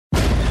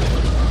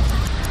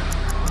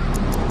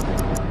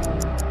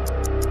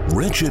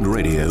Wretched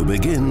Radio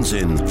begins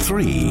in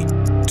 3,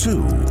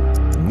 2,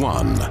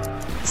 1.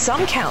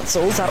 Some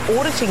councils are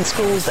auditing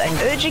schools and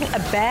urging a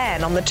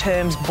ban on the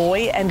terms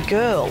boy and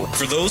girl.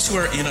 For those who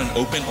are in an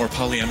open or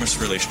polyamorous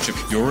relationship,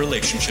 your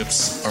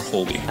relationships are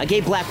holy. A gay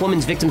black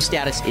woman's victim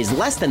status is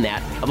less than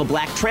that of a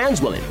black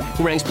trans woman,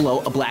 who ranks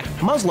below a black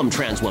Muslim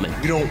trans woman.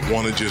 We don't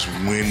want to just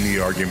win the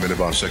argument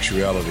about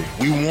sexuality.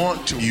 We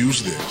want to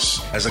use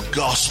this as a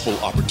gospel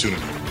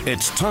opportunity.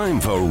 It's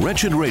time for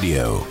Wretched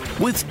Radio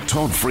with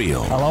Todd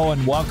Friel. Hello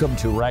and welcome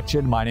to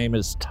Wretched. My name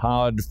is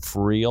Todd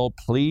Friel.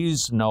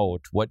 Please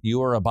note what you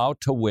are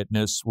about to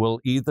witness will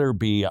either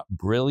be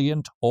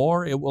brilliant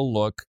or it will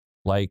look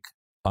like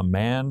a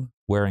man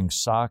wearing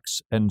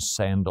socks and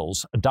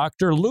sandals.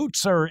 Dr.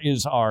 Lutzer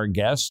is our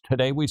guest.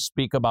 Today we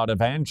speak about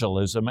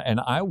evangelism,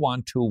 and I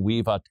want to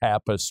weave a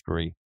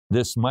tapestry.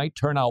 This might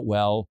turn out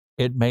well.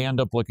 It may end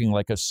up looking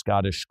like a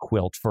Scottish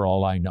quilt for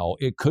all I know.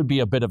 It could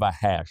be a bit of a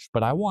hash,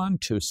 but I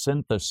want to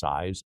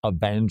synthesize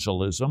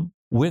evangelism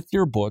with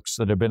your books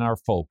that have been our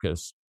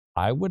focus.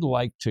 I would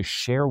like to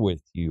share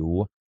with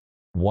you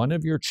one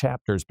of your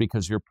chapters,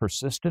 because your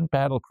persistent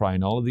battle cry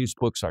in all of these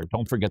books are,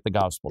 don't forget the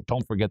gospel,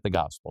 don't forget the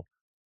gospel.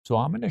 So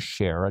I'm going to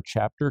share a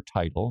chapter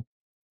title.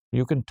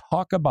 You can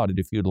talk about it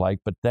if you'd like,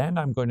 but then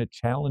I'm going to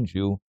challenge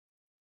you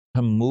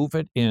to move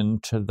it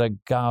into the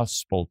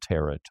gospel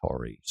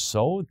territory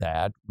so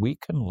that we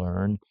can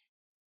learn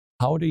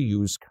how to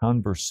use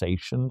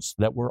conversations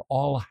that we're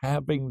all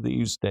having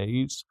these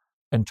days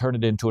and turn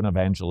it into an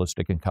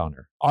evangelistic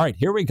encounter. All right,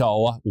 here we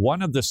go.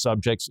 One of the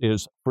subjects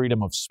is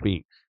freedom of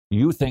speech.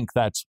 You think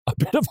that's a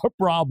bit of a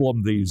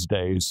problem these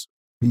days.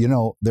 You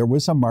know, there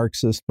was a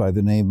Marxist by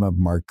the name of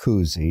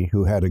Marcuse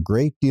who had a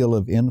great deal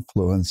of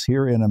influence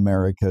here in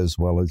America as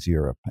well as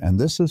Europe. And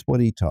this is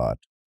what he taught.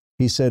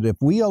 He said, if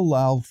we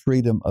allow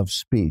freedom of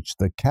speech,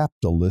 the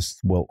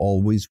capitalists will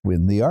always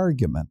win the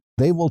argument.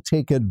 They will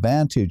take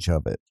advantage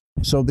of it.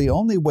 So the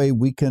only way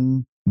we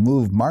can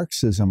move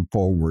Marxism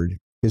forward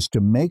is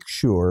to make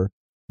sure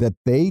that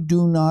they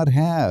do not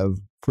have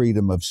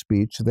freedom of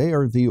speech. They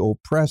are the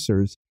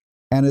oppressors,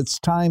 and it's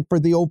time for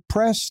the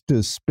oppressed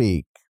to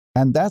speak.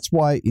 And that's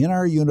why in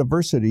our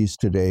universities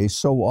today,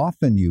 so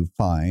often you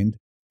find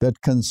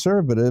that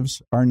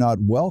conservatives are not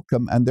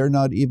welcome and they're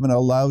not even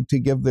allowed to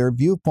give their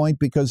viewpoint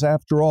because,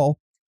 after all,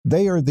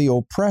 they are the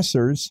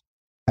oppressors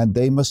and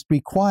they must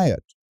be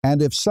quiet.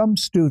 And if some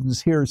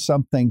students hear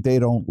something they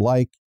don't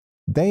like,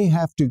 they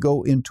have to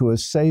go into a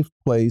safe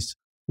place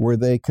where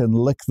they can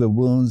lick the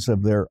wounds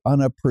of their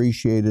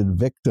unappreciated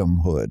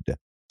victimhood.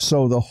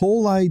 So the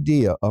whole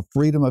idea of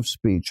freedom of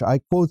speech, I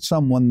quote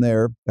someone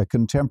there, a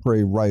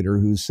contemporary writer,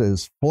 who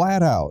says,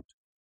 flat out,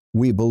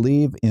 we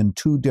believe in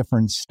two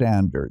different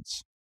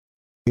standards.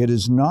 It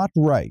is not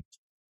right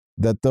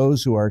that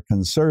those who are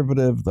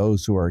conservative,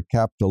 those who are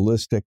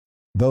capitalistic,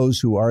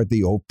 those who are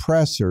the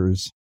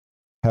oppressors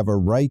have a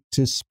right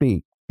to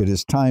speak. It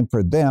is time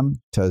for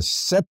them to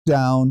sit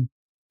down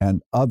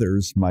and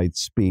others might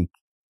speak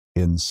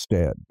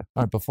instead.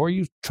 All right, before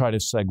you try to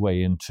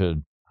segue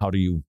into how do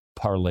you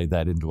parlay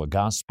that into a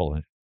gospel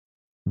and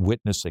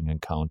witnessing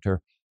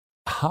encounter,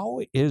 how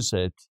is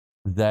it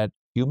that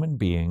human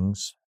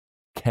beings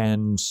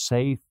can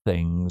say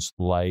things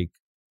like,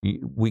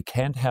 we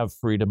can't have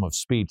freedom of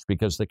speech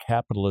because the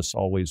capitalists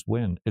always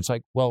win? It's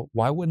like, well,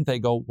 why wouldn't they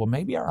go, well,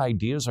 maybe our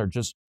ideas are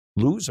just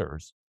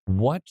losers?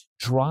 What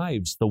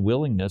drives the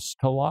willingness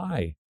to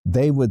lie?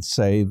 They would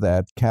say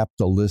that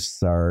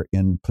capitalists are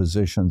in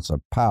positions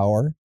of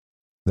power,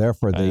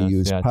 therefore they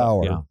use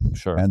power,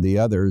 sure. And the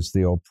others,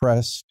 the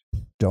oppressed,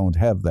 don't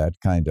have that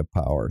kind of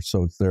power,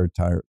 so it's their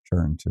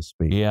turn to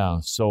speak. Yeah,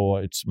 so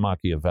it's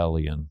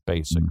Machiavellian,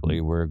 basically.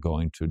 Mm-hmm. We're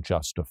going to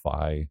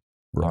justify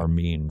our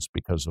means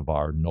because of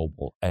our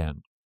noble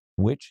end,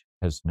 which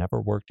has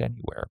never worked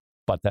anywhere,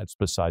 but that's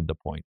beside the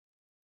point.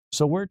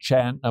 So we're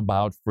chatting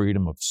about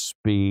freedom of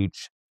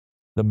speech,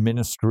 the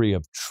ministry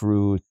of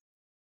truth,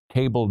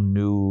 cable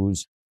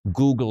news,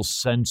 Google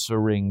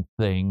censoring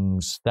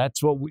things.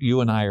 That's what you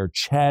and I are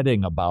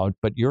chatting about,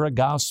 but you're a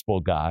gospel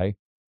guy.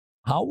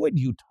 How would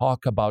you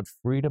talk about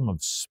freedom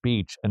of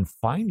speech and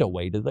find a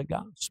way to the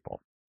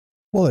gospel?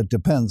 Well, it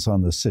depends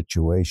on the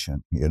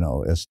situation,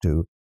 as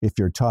to if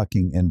you're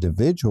talking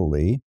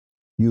individually,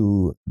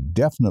 you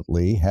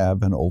definitely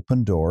have an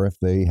open door if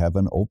they have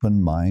an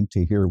open mind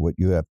to hear what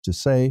you have to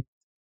say.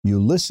 You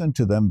listen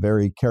to them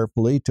very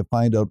carefully to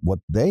find out what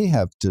they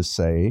have to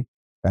say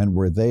and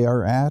where they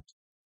are at.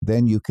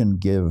 Then you can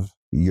give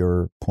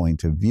your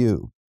point of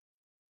view.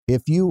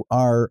 If you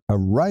are a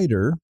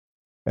writer,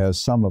 as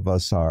some of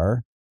us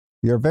are,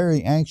 you're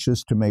very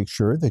anxious to make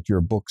sure that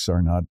your books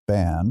are not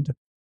banned.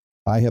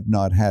 I have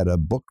not had a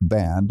book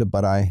banned,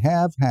 but I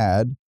have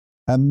had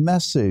a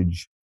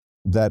message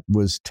that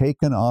was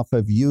taken off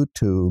of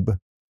YouTube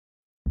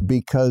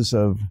because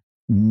of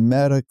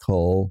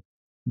medical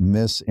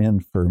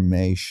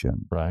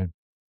misinformation. Right.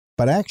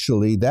 But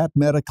actually, that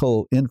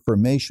medical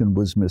information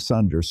was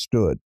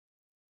misunderstood.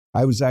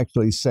 I was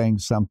actually saying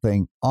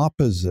something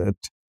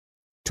opposite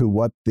to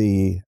what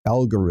the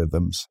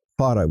algorithms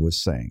thought I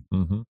was saying.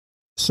 Mm-hmm.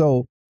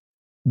 So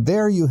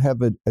there you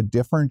have a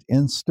different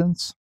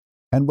instance.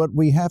 And what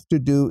we have to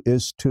do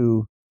is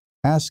to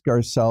ask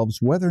ourselves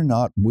whether or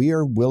not we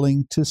are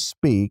willing to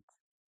speak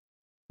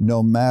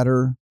no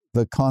matter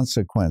the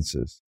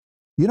consequences.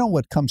 You know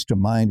what comes to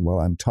mind while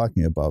I'm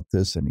talking about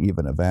this and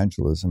even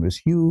evangelism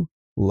is Hugh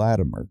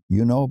Latimer.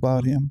 You know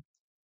about him?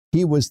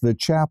 He was the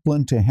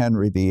chaplain to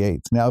Henry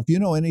VIII. Now, if you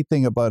know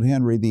anything about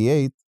Henry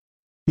VIII,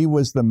 he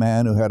was the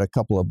man who had a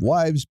couple of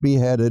wives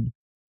beheaded,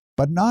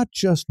 but not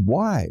just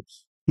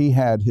wives. He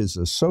had his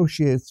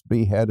associates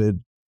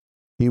beheaded.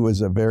 He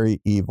was a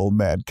very evil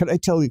man. Can I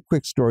tell you a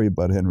quick story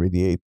about Henry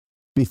VIII?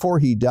 Before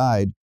he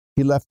died,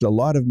 he left a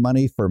lot of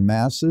money for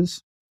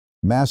masses.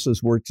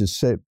 Masses were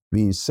to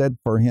be said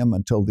for him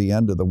until the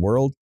end of the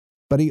world.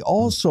 But he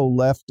also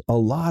left a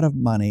lot of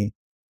money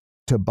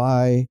to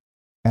buy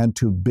and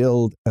to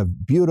build a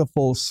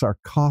beautiful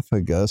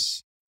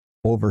sarcophagus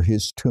over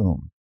his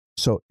tomb.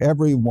 So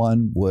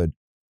everyone would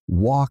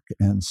walk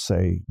and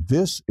say,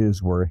 this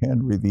is where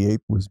Henry VIII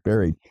was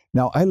buried.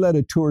 Now, I led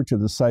a tour to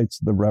the sites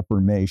of the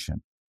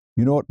Reformation.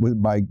 You know what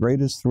my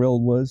greatest thrill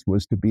was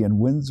to be in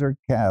Windsor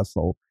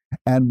Castle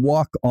and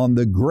walk on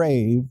the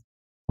grave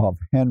of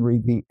Henry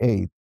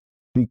VIII,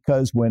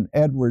 because when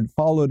Edward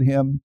followed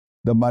him,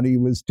 the money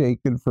was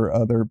taken for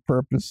other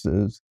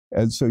purposes,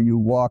 and so you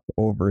walk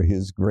over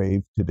his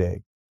grave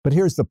today. But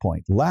here's the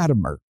point.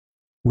 Latimer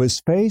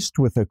was faced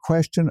with a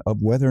question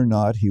of whether or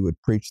not he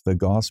would preach the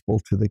gospel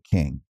to the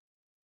king.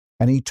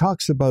 And he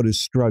talks about his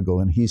struggle,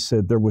 and he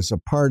said there was a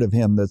part of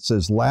him that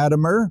says,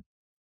 Latimer,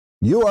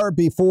 you are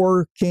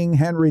before King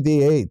Henry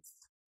VIII,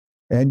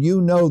 and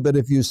you know that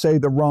if you say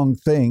the wrong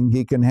thing,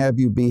 he can have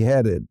you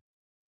beheaded.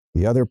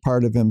 The other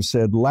part of him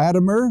said,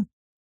 Latimer,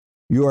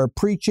 you are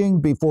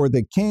preaching before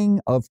the King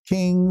of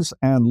Kings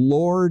and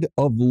Lord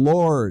of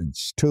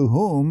Lords. To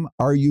whom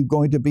are you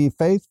going to be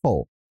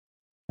faithful?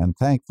 And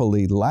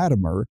thankfully,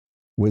 Latimer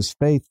was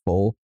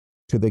faithful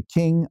to the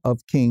King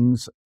of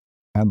Kings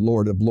and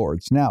Lord of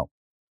Lords. Now,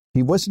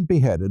 he wasn't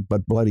beheaded,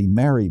 but Bloody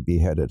Mary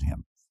beheaded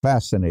him.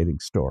 Fascinating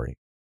story.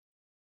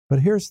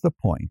 But here's the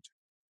point.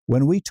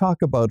 When we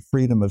talk about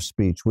freedom of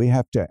speech, we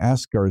have to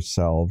ask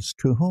ourselves,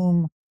 to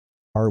whom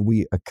are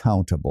we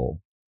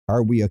accountable?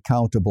 Are we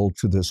accountable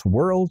to this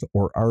world,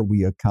 or are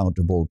we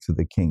accountable to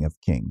the King of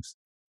Kings?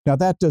 Now,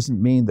 that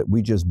doesn't mean that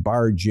we just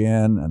barge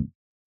in and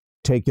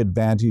take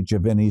advantage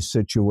of any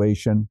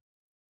situation.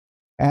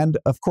 And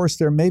of course,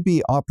 there may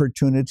be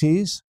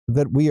opportunities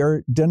that we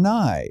are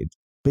denied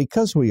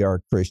because we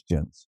are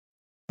Christians.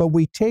 But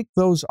we take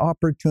those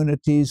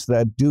opportunities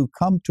that do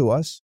come to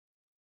us,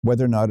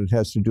 whether or not it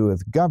has to do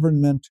with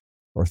government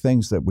or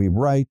things that we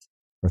write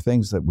or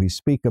things that we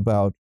speak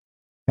about,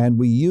 and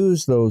we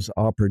use those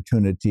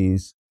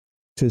opportunities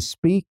to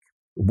speak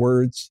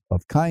words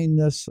of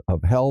kindness,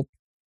 of help,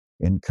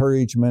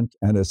 encouragement,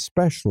 and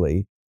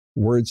especially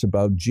words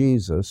about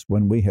Jesus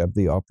when we have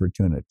the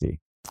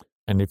opportunity.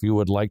 And if you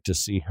would like to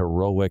see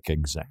heroic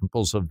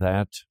examples of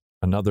that,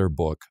 another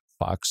book,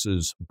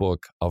 Fox's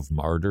Book of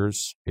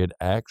Martyrs, it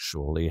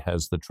actually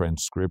has the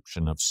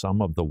transcription of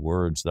some of the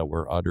words that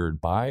were uttered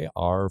by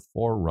our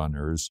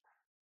forerunners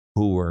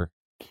who were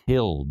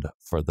killed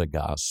for the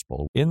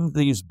gospel. In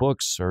these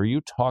books, sir, you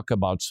talk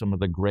about some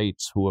of the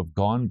greats who have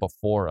gone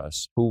before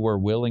us, who were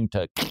willing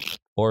to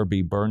or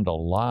be burned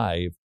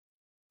alive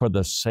for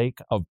the sake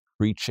of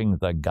preaching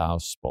the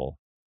gospel,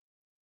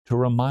 to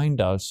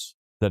remind us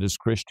that as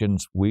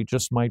Christians, we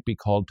just might be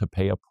called to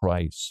pay a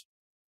price,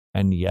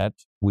 and yet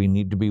we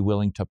need to be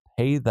willing to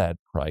pay that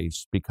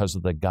price because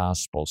of the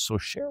gospel. So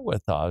share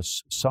with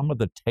us some of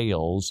the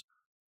tales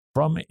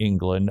from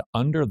England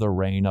under the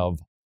reign of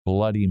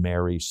Bloody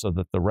Mary so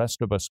that the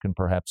rest of us can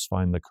perhaps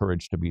find the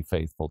courage to be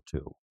faithful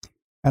too.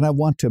 And I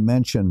want to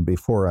mention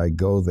before I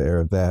go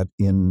there that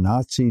in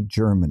Nazi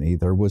Germany,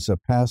 there was a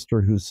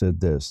pastor who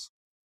said this: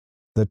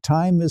 the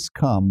time has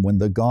come when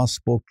the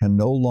gospel can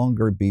no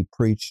longer be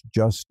preached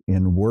just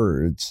in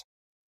words.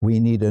 We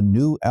need a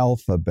new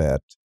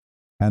alphabet,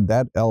 and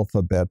that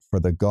alphabet for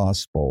the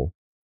gospel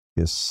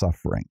is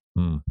suffering.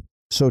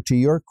 So to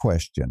your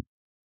question,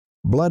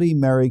 Bloody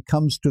Mary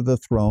comes to the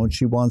throne.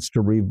 She wants to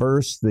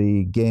reverse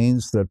the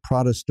gains that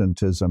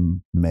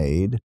Protestantism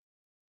made.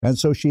 And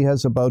so she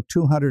has about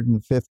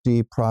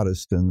 250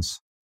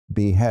 Protestants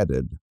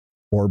beheaded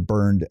or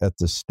burned at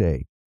the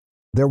stake.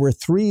 There were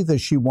three that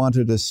she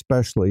wanted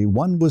especially.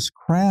 One was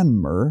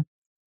Cranmer,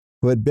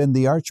 who had been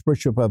the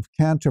Archbishop of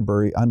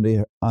Canterbury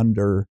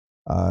under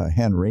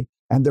Henry.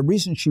 And the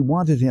reason she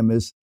wanted him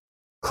is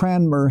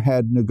Cranmer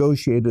had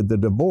negotiated the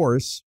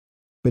divorce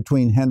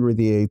between Henry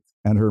VIII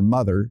and her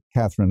mother,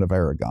 Catherine of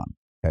Aragon.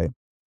 Okay,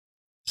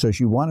 so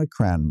she wanted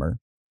Cranmer,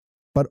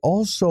 but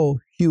also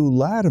Hugh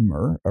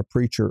Latimer, a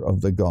preacher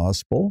of the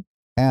gospel,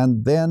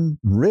 and then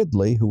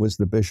Ridley, who was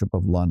the Bishop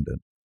of London.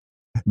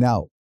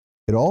 Now,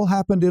 it all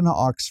happened in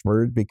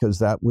Oxford because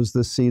that was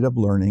the seat of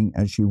learning,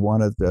 and she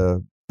wanted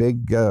the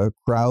big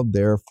crowd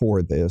there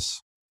for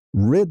this.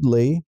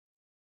 Ridley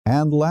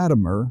and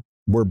Latimer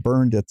were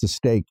burned at the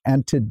stake.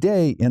 And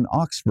today in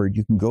Oxford,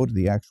 you can go to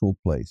the actual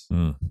place.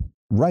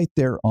 right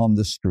there on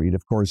the street.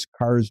 Of course,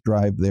 cars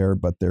drive there,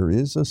 but there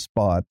is a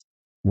spot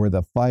where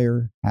the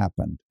fire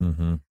happened.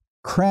 Mm-hmm.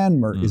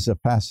 Cranmer is a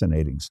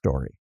fascinating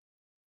story.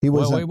 He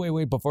was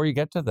wait. Before you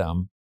get to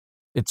them,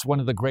 it's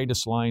one of the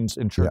greatest lines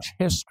in church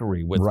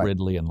history with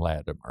Ridley and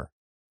Latimer.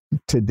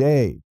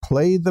 Today,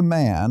 play the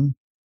man.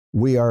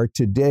 We are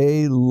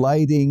today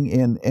lighting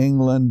in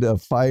England a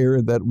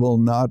fire that will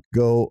not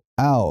go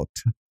out.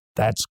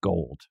 That's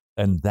gold.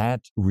 And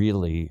that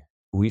really,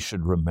 we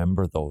should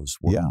remember those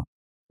words.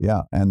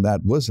 Yeah. And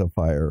that was a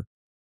fire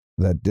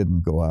that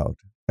didn't go out,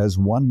 as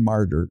one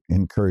martyr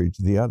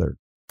encouraged the other.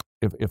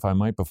 If I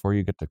might, before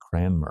you get to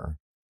Cranmer,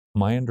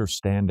 my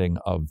understanding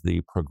of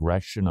the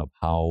progression of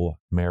how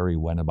Mary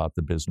went about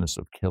the business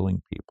of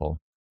killing people,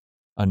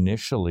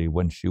 initially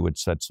when she would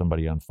set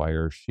somebody on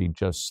fire, she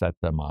just set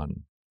them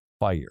on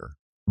fire.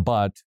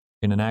 But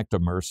in an act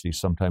of mercy,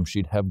 sometimes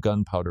she'd have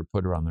gunpowder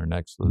put around their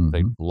necks so that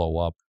they'd blow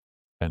up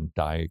and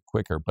die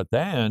quicker. But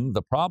then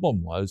the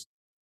problem was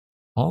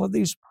all of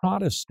these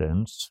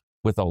Protestants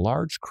with a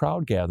large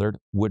crowd gathered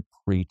would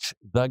preach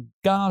the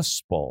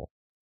gospel,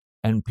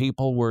 and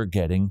people were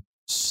getting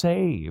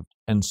saved.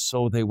 And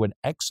so they would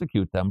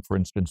execute them. For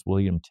instance,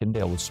 William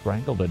Tyndale was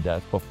strangled to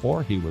death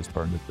before he was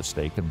burned at the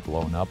stake and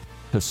blown up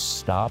to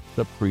stop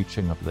the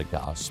preaching of the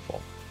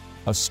gospel.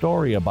 A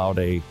story about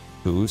a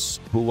goose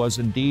who was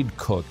indeed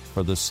cooked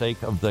for the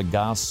sake of the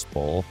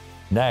gospel,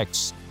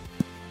 next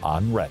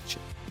on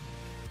Wretched.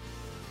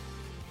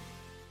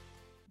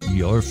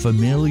 You're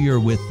familiar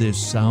with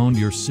this sound.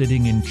 You're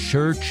sitting in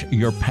church.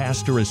 Your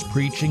pastor is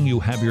preaching. You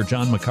have your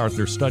John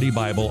MacArthur Study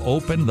Bible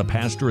open. The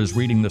pastor is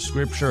reading the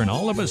scripture, and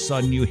all of a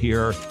sudden you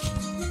hear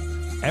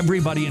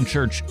everybody in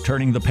church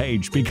turning the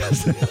page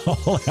because they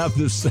all have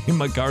the same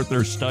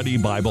MacArthur Study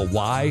Bible.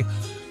 Why?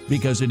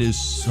 Because it is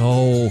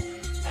so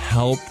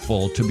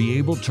helpful to be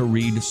able to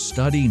read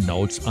study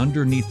notes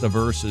underneath the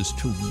verses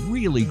to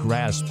really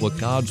grasp what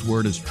God's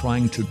Word is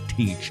trying to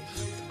teach.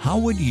 How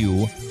would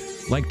you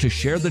like to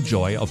share the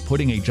joy of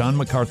putting a John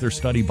MacArthur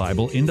Study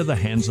Bible into the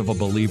hands of a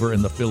believer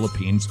in the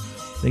Philippines?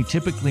 They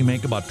typically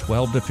make about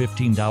 $12 to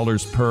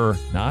 $15 per,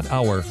 not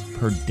hour,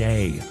 per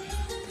day.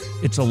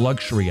 It's a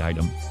luxury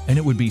item, and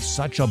it would be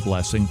such a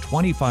blessing.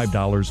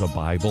 $25 a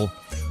Bible,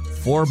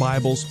 4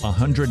 Bibles,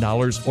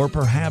 $100, or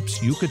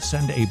perhaps you could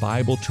send a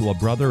Bible to a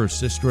brother or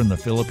sister in the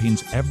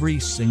Philippines every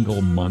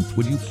single month.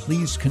 Would you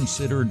please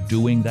consider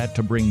doing that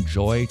to bring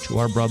joy to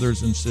our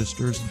brothers and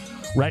sisters?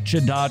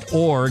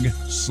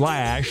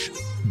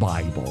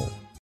 Wretched.org/Bible.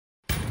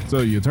 So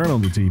you turn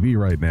on the TV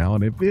right now,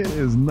 and if it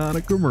is not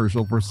a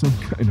commercial for some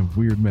kind of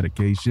weird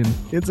medication,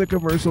 it's a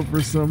commercial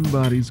for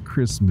somebody's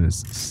Christmas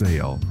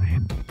sale.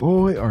 And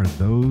boy, are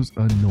those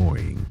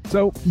annoying.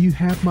 So you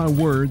have my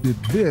word that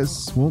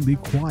this won't be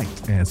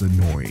quite as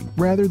annoying.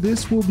 Rather,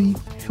 this will be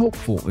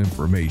helpful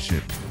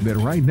information. That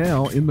right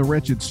now in the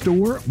Wretched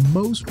store,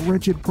 most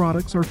Wretched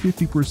products are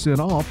 50%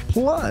 off.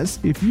 Plus,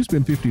 if you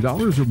spend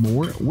 $50 or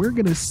more, we're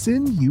going to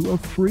send you a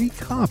free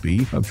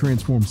copy of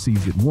Transform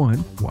Season 1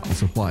 while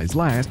supplies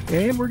last.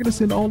 And we're going to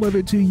send all of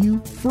it to you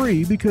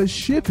free because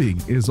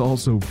shipping is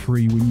also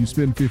free when you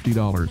spend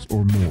 $50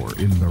 or more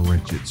in the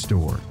Wretched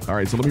store. All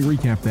right, so let me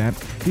recap that.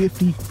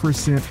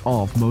 50%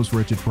 off most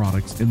Wretched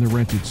products in the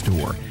Wretched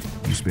store.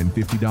 You spend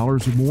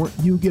 $50 or more,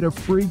 you get a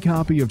free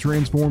copy of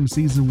Transform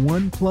Season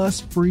 1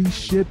 plus free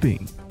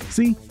shipping.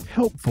 See?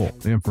 Helpful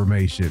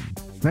information.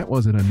 That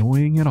wasn't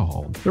annoying at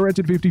all. The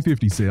Wretched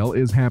 50/50 sale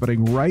is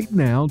happening right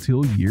now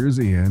till year's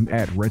end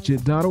at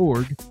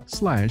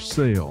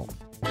wretched.org/sale.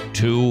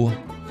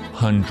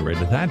 200.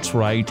 That's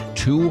right.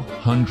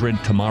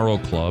 200 Tomorrow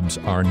Clubs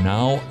are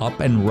now up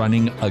and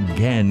running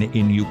again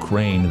in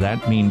Ukraine.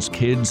 That means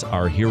kids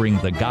are hearing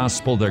the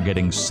gospel. They're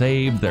getting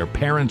saved. Their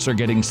parents are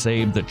getting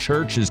saved. The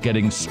church is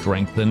getting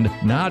strengthened.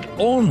 Not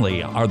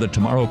only are the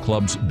Tomorrow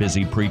Clubs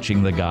busy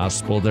preaching the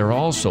gospel, they're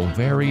also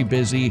very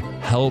busy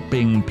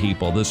helping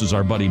people. This is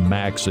our buddy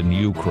Max in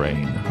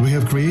Ukraine. We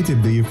have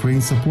created the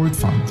Ukraine Support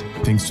Fund.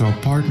 Thanks to our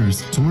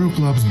partners, Tomorrow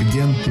Clubs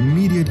began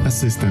immediate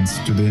assistance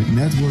to the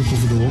network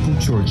of the local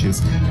churches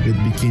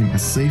that became a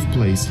safe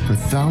place for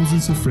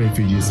thousands of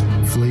refugees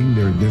fleeing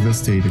their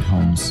devastated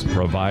homes.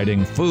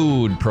 Providing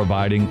food,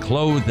 providing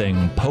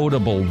clothing,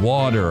 potable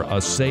water, a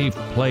safe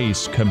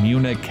place,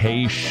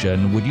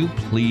 communication. Would you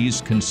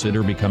please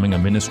consider becoming a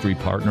ministry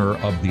partner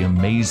of the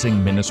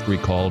amazing ministry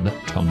called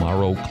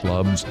Tomorrow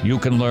Clubs? You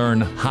can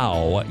learn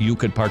how you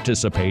could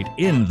participate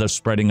in the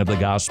spreading of the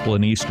gospel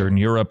in Eastern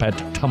Europe at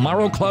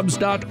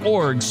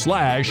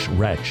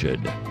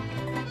tomorrowclubs.org/wretched.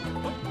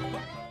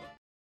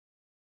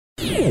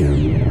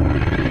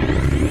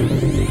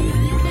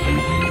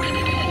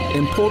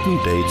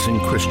 Important dates in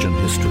Christian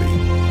history.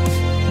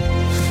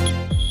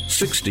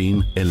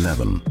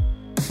 1611.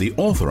 The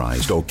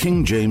Authorized or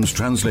King James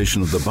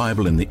translation of the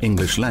Bible in the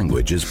English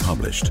language is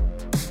published.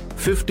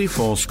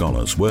 54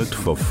 scholars worked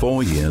for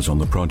 4 years on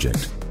the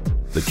project.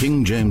 The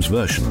King James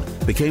Version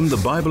became the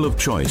Bible of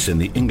choice in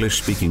the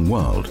English-speaking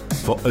world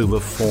for over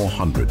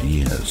 400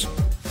 years.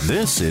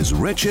 This is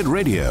Wretched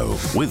Radio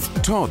with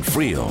Todd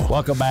Friel.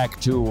 Welcome back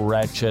to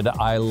Wretched.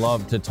 I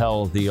love to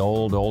tell the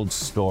old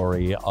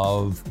story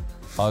of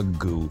a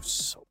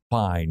goose.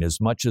 Fine, as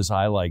much as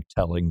I like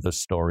telling the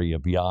story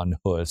of Jan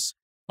Hus,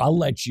 I'll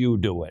let you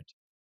do it.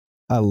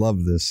 I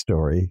love this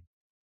story.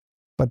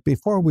 But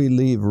before we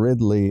leave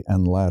Ridley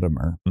and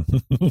Latimer,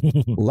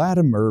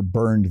 Latimer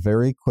burned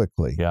very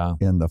quickly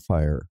in the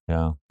fire,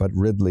 but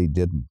Ridley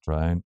didn't.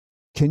 Right.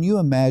 Can you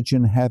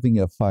imagine having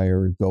a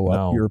fire go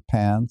up your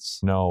pants?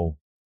 No.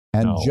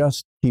 And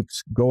just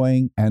keeps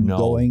going and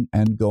going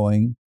and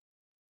going.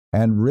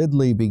 And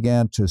Ridley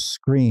began to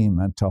scream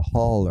and to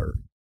holler,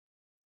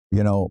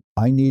 you know,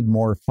 I need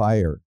more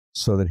fire,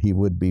 so that he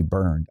would be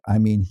burned. I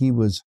mean, he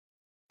was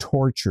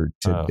tortured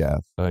to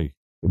death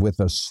with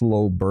a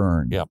slow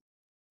burn. Yep.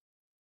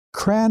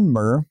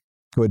 Cranmer,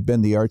 who had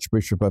been the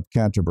Archbishop of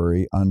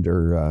Canterbury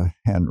under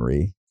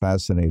Henry,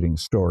 fascinating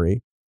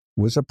story,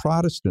 was a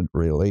Protestant,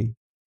 really.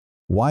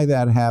 Why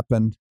that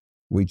happened,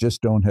 we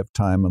just don't have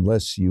time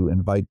unless you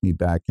invite me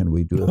back and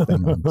we do a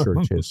thing on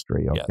church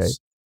history, okay? Yes.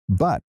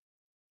 But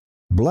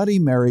Bloody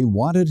Mary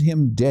wanted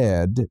him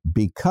dead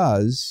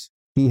because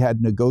he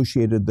had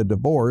negotiated the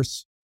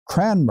divorce.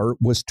 Cranmer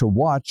was to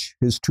watch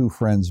his two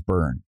friends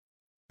burn.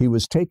 He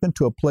was taken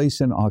to a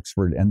place in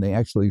Oxford, and they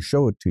actually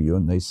show it to you,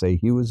 and they say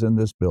he was in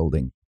this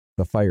building.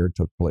 The fire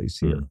took place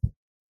here.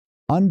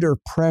 Under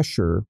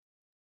pressure,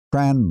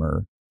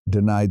 Cranmer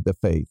denied the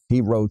faith.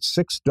 He wrote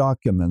 6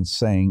 documents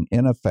saying,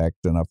 in effect,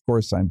 and of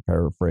course I'm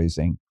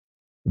paraphrasing,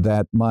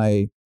 that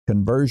my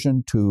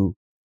conversion to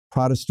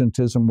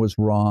Protestantism was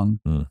wrong,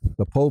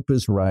 the Pope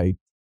is right,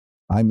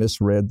 I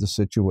misread the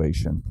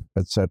situation,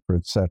 etc.,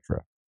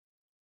 etc.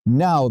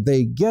 Now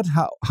they get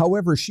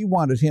however, she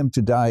wanted him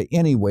to die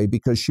anyway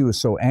because she was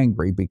so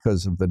angry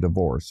because of the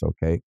divorce,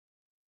 okay?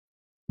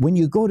 When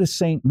you go to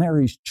St.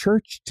 Mary's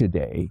Church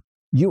today,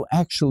 you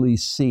actually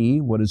see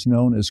what is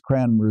known as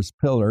Cranmer's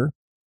Pillar.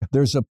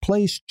 There's a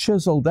place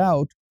chiseled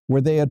out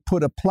where they had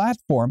put a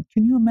platform,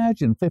 can you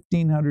imagine,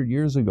 1,500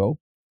 years ago,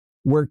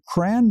 where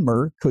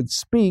Cranmer could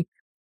speak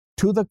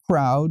to the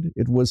crowd.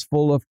 It was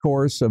full, of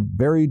course, of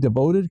very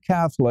devoted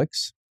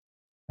Catholics,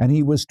 and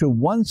he was to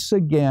once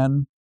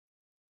again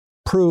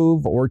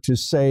prove or to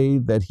say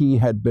that he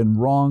had been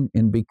wrong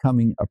in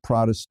becoming a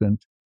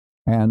Protestant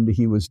and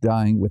he was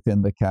dying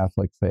within the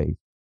Catholic faith.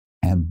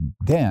 And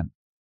then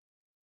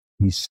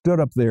he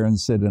stood up there and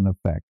said, in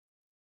effect,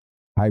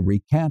 I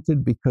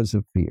recanted because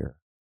of fear.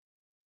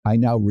 I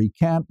now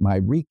recant my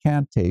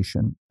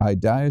recantation. I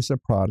die as a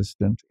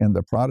Protestant in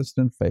the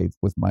Protestant faith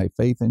with my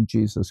faith in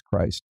Jesus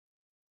Christ.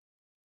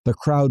 The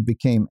crowd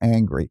became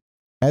angry.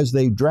 As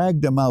they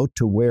dragged him out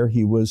to where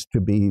he was to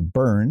be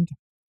burned,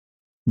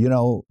 you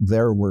know,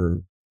 there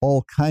were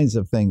all kinds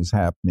of things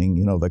happening.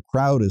 You know, the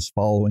crowd is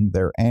following.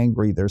 They're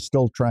angry. They're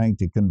still trying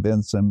to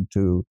convince him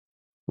to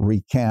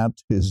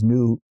recant his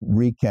new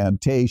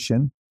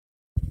recantation.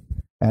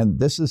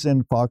 And this is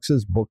in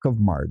Fox's Book of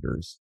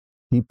Martyrs.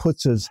 He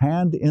puts his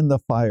hand in the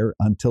fire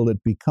until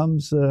it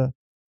becomes a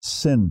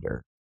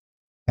cinder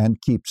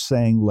and keeps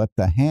saying, let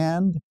the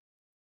hand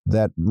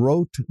that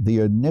wrote the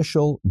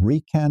initial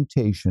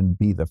recantation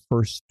be the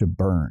first to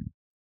burn.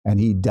 And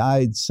he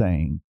died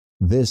saying,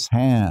 this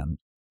hand,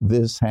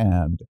 this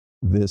hand,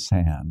 this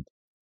hand.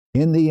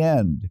 In the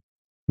end,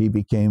 he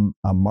became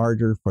a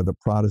martyr for the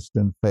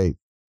Protestant faith.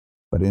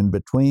 But in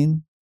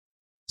between,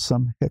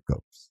 some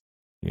hiccups.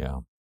 Yeah.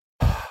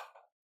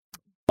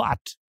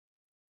 But,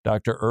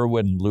 Dr.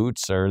 Erwin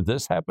Lutzer,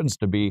 this happens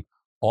to be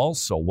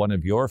also one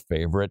of your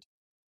favorite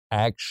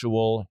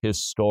actual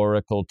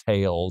historical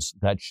tales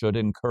that should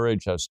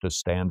encourage us to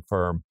stand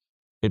firm.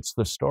 It's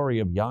the story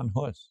of Jan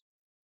Hus.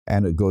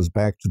 And it goes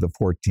back to the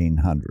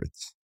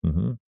 1400s.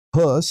 Mm-hmm.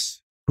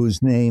 Hus,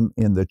 whose name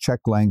in the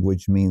Czech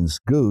language means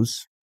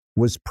goose,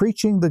 was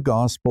preaching the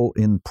gospel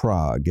in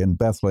Prague, in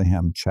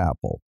Bethlehem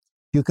Chapel.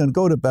 You can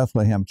go to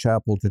Bethlehem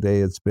Chapel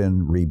today. It's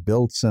been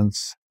rebuilt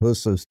since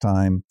Hus's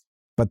time.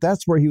 But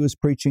that's where he was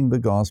preaching the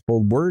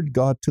gospel. Word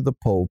got to the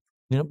Pope.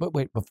 You know, but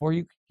wait, before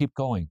you keep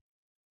going,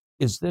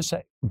 is this,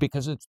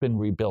 because it's been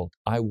rebuilt,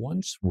 I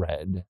once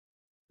read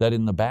that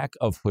in the back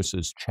of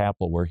Hus's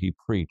chapel where he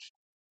preached,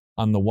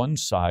 on the one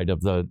side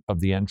of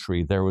the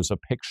entry, there was a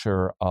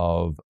picture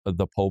of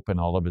the Pope and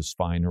all of his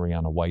finery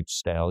on a white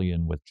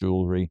stallion with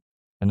jewelry.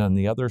 And on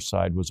the other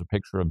side was a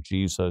picture of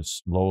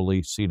Jesus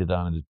lowly seated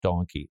on a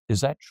donkey.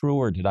 Is that true,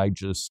 or did I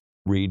just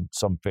read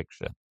some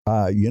fiction?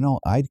 You know,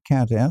 I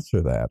can't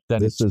answer that. Then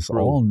this is true.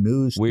 All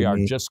news to we are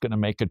me. just going to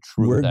make it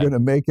true. We're going to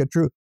make it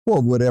true.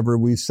 Well, whatever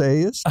we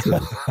say is true.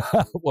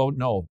 Well,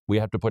 no, we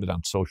have to put it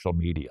on social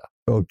media.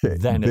 Okay.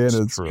 Then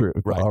it's true.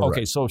 Right. All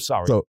okay, so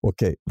sorry. So,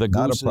 okay. The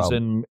goose is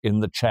in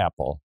the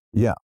chapel.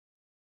 Yeah.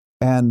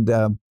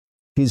 And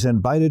he's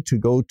invited to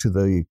go to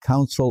the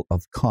Council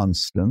of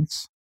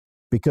Constance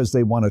because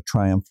they want to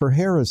triumph for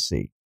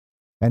heresy.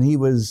 And he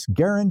was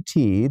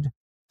guaranteed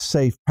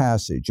safe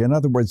passage. In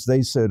other words,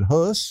 they said,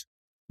 Hus,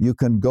 you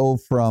can go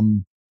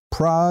from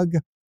Prague,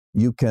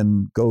 you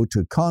can go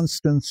to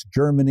Constance,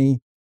 Germany,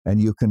 and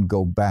you can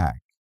go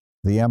back.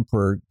 The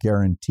emperor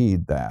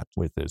guaranteed that.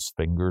 With his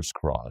fingers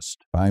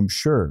crossed. I'm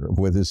sure,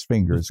 with his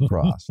fingers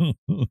crossed.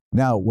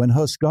 Now, when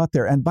Hus got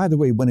there, and by the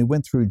way, when he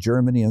went through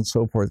Germany and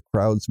so forth,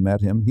 crowds met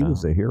him. He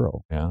was a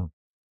hero. Yeah.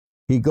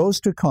 He goes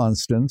to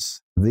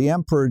Constance. The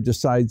emperor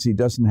decides he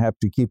doesn't have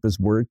to keep his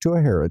word to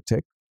a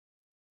heretic.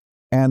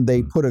 And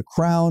they put a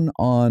crown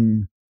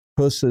on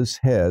Hus's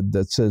head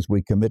that says,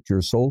 "We commit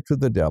your soul to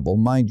the devil."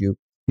 Mind you,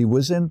 he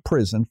was in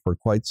prison for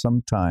quite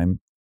some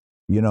time.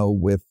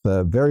 With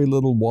very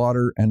little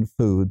water and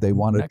food. They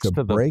wanted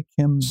to break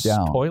him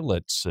down.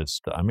 Toilet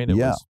system. I mean, it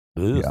was...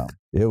 Yeah,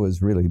 it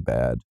was really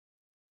bad.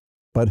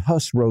 But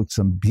Hus wrote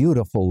some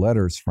beautiful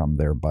letters from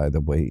there, by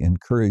the way,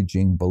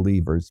 encouraging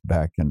believers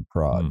back in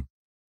Prague.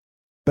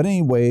 But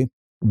anyway,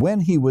 when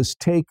he was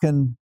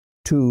taken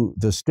to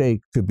the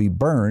stake to be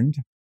burned,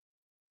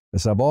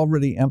 as I've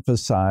already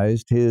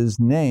emphasized, his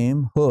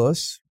name,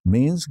 Hus,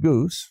 means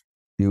goose.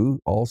 You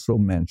also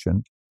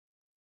mentioned.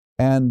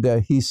 And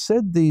he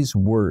said these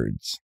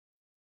words,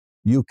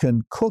 "You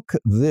can cook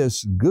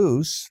this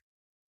goose,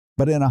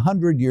 but in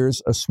 100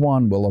 years a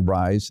swan will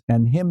arise,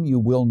 and him you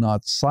will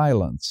not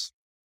silence."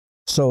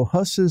 So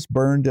Hus is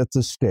burned at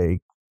the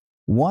stake.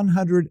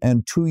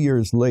 102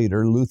 years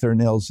later, Luther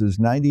nails his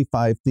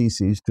 95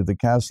 Theses to the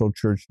castle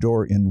church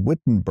door in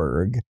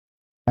Wittenberg,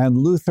 and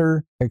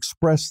Luther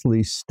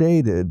expressly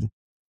stated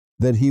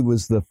that he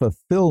was the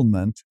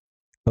fulfillment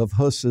of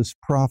Hus's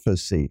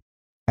prophecy.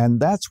 And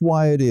that's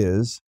why it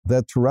is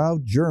that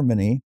throughout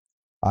Germany,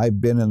 I've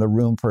been in the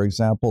room, for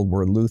example,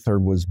 where Luther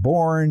was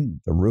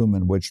born, the room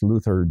in which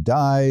Luther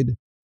died.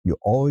 You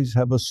always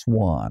have a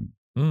swan.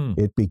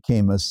 It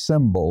became a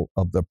symbol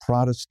of the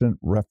Protestant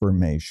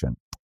Reformation.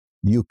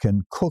 You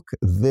can cook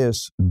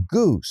this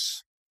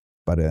goose,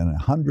 but in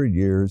 100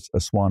 years, a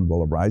swan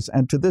will arise.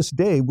 And to this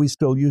day, we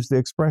still use the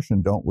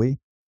expression, don't we?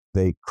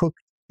 They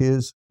cooked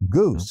his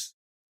goose.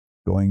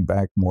 Going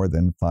back more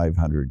than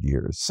 500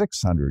 years,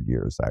 600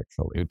 years,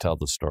 actually. You tell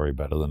the story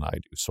better than I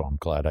do, so I'm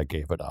glad I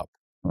gave it up.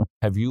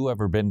 Have you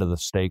ever been to the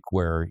stake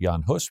where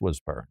Jan Hus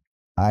was burned?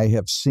 I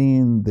have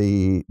seen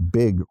the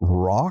big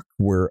rock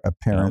where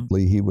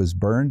apparently he was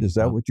burned. Is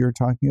that what you're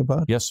talking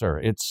about? Yes, sir.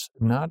 It's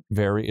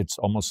it's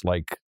almost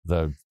like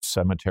the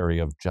cemetery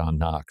of John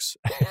Knox,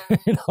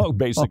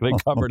 basically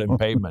covered in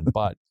pavement.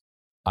 But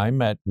I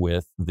met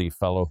with the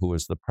fellow who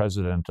is the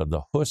president of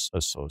the Hus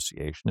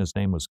Association. His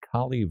name was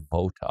Kali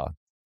Vota.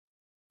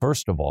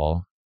 First of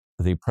all,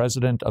 the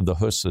president of the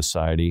Hus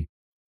Society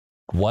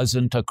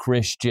wasn't a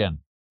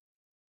Christian.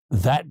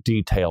 That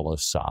detail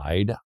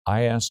aside,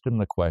 I asked him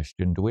the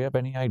question, do we have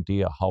any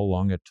idea how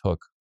long it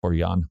took for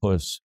Jan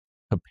Hus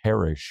to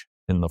perish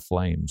in the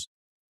flames?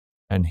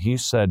 And he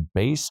said,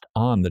 based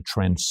on the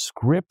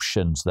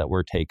transcriptions that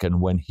were taken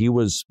when he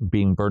was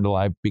being burned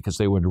alive, because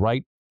they would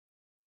write,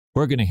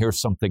 "We're going to hear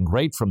something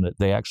great from that."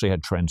 They actually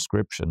had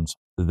transcriptions.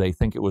 They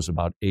think it was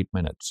about 8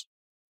 minutes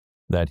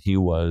that he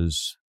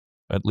was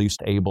at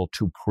least able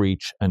to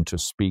preach and to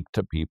speak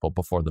to people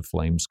before the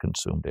flames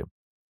consumed him.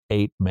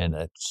 8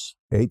 minutes.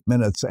 8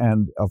 minutes.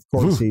 And of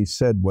course, he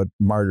said what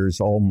martyrs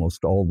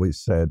almost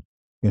always said,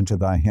 "Into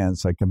thy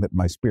hands I commit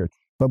my spirit."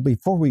 But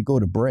before we go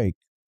to break,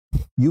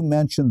 you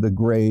mentioned the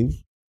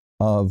grave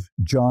of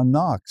John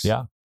Knox.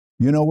 Yeah.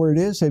 You know where it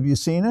is? Have you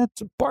seen it?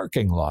 It's a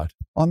parking lot.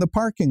 On the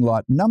parking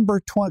lot,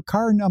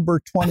 car number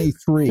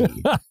 23.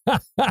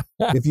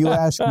 If you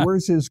ask,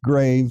 where's his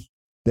grave?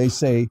 They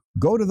say,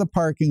 go to the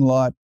parking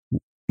lot.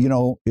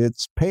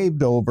 It's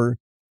paved over,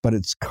 but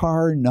it's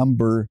car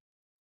number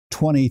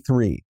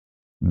 23.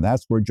 And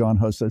that's where John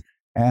Hus is.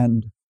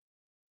 And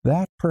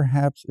that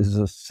perhaps is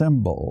a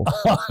symbol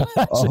of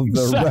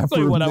the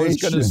Reformation what I was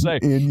going to say.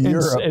 in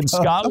Europe. In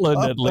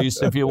Scotland, at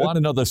least, if you want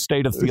to know the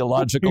state of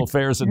theological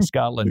affairs in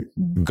Scotland,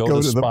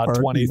 go to spot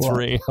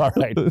 23. All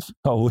right.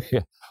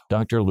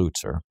 Dr.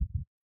 Lutzer,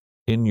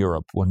 in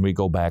Europe, when we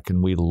go back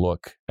and we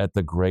look at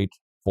the great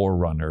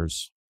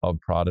forerunners of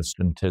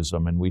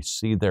Protestantism and we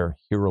see their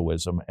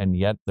heroism, and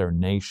yet their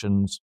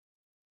nations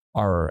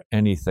are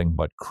anything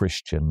but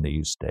Christian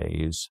these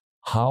days,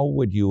 how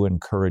would you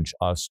encourage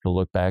us to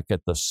look back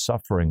at the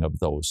suffering of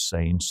those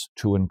saints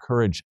to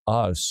encourage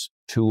us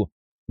to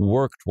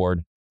work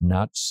toward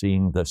not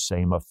seeing the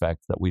same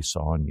effect that we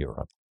saw in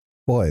Europe?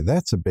 Boy,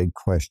 that's a big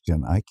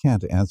question. I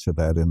can't answer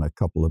that in a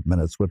couple of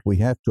minutes. What we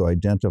have to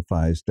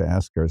identify is to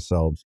ask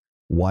ourselves,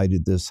 why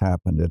did this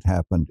happen? It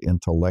happened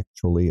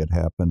intellectually. It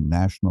happened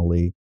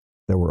nationally.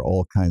 There were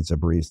all kinds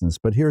of reasons.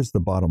 But here's the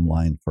bottom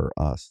line for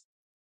us.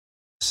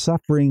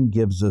 Suffering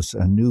gives us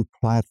a new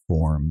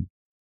platform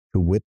to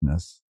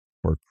witness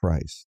for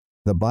Christ.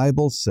 The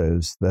Bible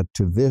says that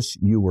to this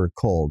you were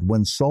called.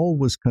 When Saul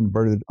was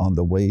converted on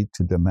the way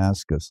to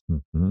Damascus,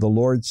 the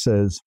Lord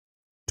says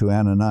to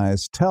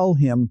Ananias, tell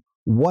him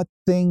what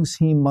things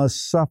he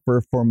must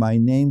suffer for my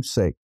name's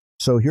sake.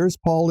 So here's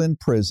Paul in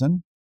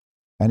prison,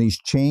 and he's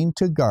chained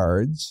to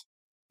guards,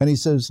 and he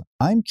says,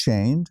 I'm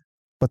chained,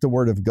 but the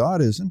word of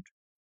God isn't.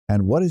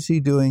 And what is he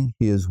doing?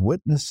 He is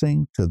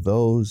witnessing to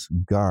those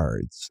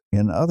guards.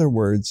 In other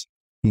words,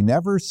 he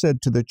never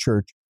said to the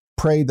church,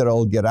 pray that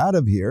I'll get out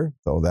of here,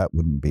 though that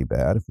wouldn't be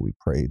bad if we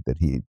prayed that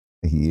he'd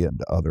he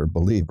and other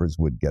believers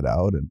would get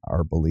out and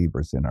are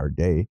believers in our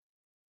day.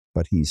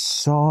 But he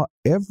saw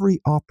every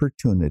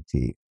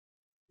opportunity,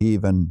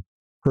 even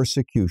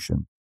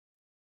persecution,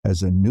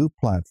 as a new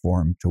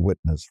platform to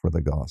witness for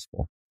the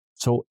gospel.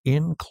 So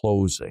in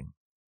closing,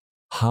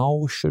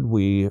 how should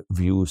we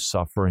view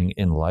suffering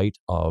in light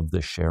of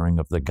the sharing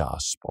of the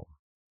gospel?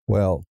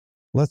 Well,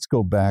 let's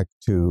go back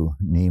to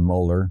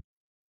Niemöller.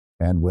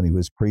 And when he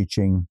was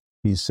preaching,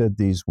 he said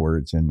these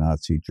words in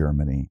Nazi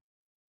Germany.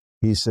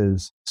 He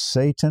says,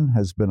 Satan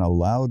has been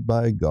allowed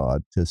by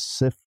God to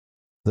sift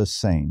the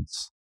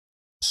saints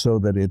so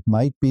that it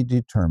might be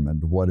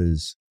determined what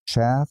is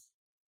chaff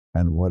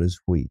and what is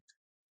wheat.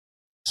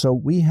 So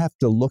we have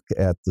to look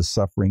at the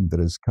suffering that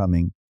is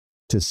coming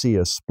to see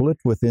a split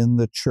within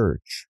the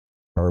church.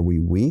 Are we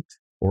wheat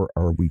or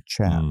are we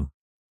chaff?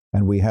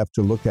 And we have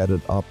to look at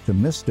it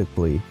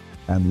optimistically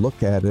and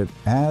look at it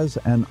as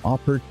an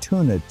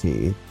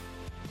opportunity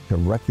to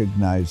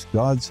recognize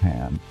God's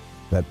hand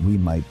that we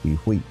might be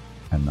wheat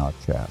and not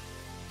chaff.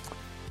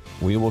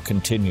 We will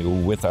continue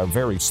with our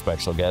very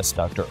special guest,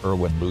 Dr.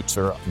 Erwin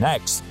Lutzer,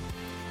 next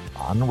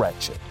on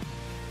Wretched.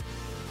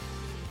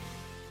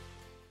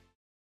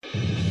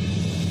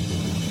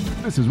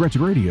 This is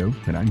Wretched Radio,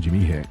 and I'm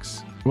Jimmy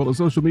Hicks. Well, a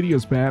social media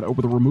spat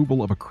over the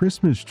removal of a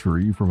Christmas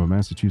tree from a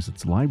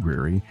Massachusetts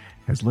library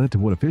has led to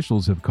what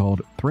officials have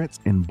called threats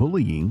and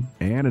bullying,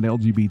 and an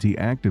LGBT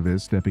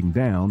activist stepping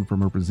down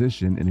from her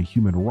position in a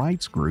human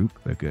rights group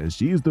because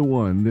she's the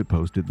one that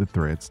posted the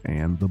threats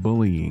and the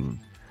bullying.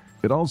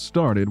 It all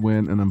started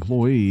when an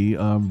employee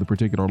of the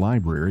particular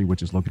library,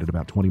 which is located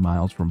about 20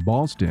 miles from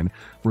Boston,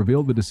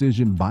 revealed the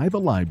decision by the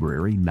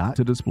library not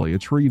to display a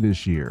tree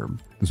this year.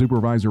 The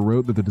supervisor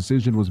wrote that the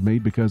decision was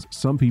made because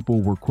some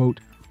people were, quote,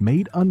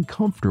 made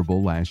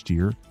uncomfortable last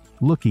year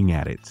looking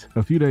at it.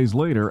 A few days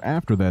later,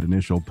 after that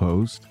initial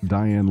post,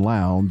 Diane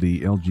Lown, the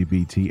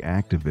LGBT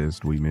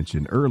activist we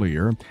mentioned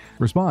earlier,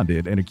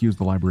 responded and accused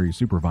the library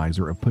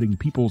supervisor of putting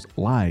people's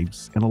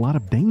lives in a lot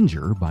of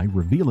danger by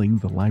revealing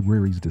the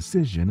library's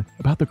decision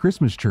about the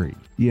Christmas tree.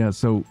 Yeah,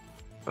 so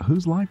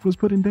whose life was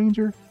put in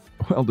danger?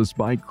 Well,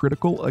 despite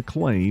critical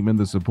acclaim and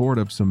the support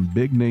of some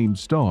big-name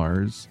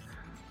stars,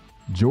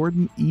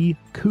 Jordan E.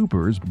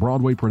 Cooper's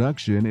Broadway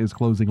production is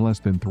closing less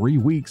than 3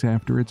 weeks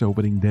after its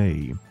opening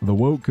day. The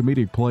woke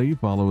comedic play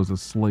follows a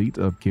slate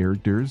of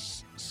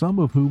characters, some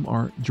of whom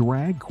are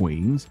drag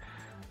queens,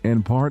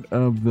 and part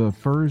of the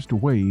first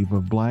wave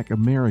of Black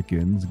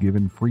Americans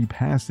given free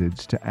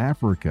passage to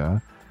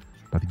Africa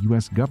by the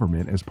U.S.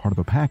 government as part of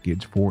a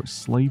package for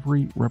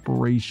slavery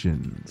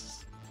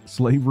reparations.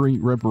 Slavery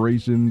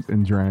reparations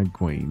and drag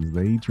queens.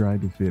 They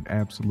tried to fit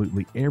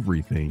absolutely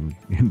everything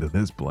into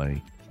this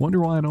play.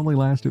 Wonder why it only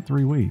lasted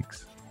 3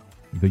 weeks.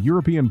 The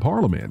European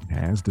Parliament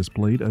has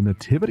displayed a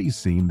nativity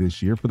scene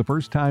this year for the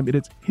first time in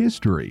its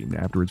history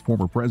after its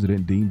former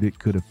president deemed it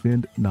could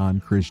offend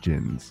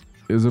non-Christians.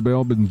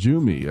 Isabel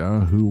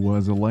Benjumea, who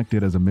was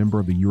elected as a member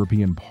of the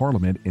European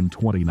Parliament in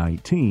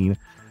 2019,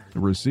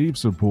 received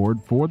support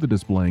for the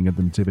displaying of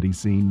the nativity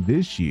scene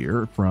this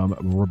year from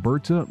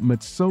Roberta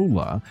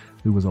Metsola,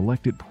 who was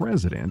elected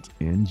president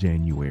in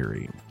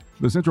January.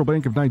 The Central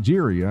Bank of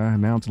Nigeria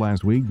announced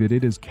last week that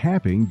it is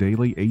capping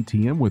daily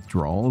ATM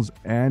withdrawals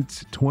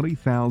at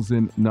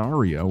 20,000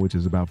 naira, which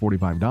is about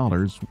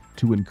 $45,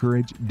 to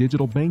encourage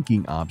digital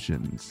banking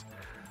options.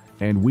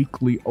 And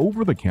weekly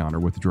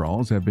over-the-counter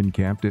withdrawals have been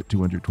capped at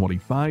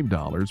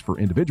 $225 for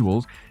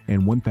individuals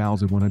and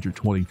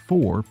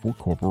 $1,124 for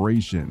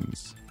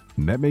corporations.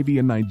 And that may be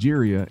in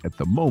Nigeria at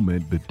the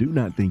moment, but do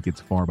not think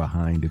it's far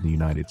behind in the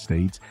United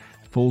States.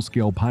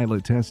 Full-scale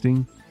pilot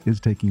testing is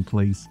taking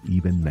place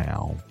even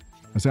now.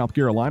 A South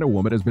Carolina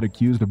woman has been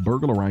accused of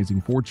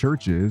burglarizing 4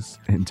 churches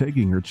and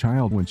taking her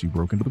child when she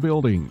broke into the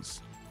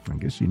buildings. I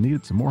guess she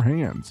needed some more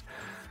hands.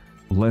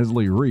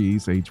 Leslie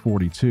Reese, age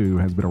 42,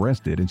 has been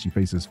arrested and she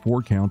faces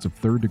 4 counts of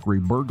third-degree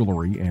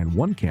burglary and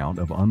 1 count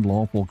of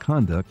unlawful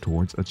conduct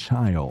towards a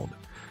child.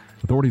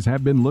 Authorities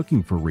have been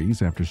looking for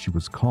Reese after she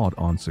was caught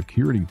on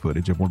security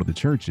footage of one of the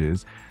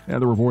churches. And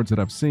the reports that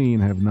I've seen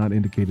have not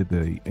indicated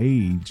the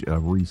age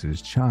of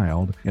Reese's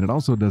child, and it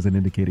also doesn't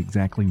indicate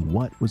exactly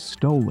what was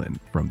stolen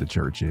from the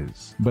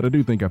churches. But I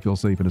do think I feel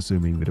safe in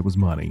assuming that it was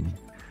money.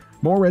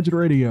 More Wretched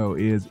Radio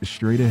is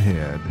straight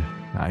ahead.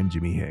 I'm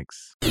Jimmy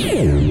Hicks.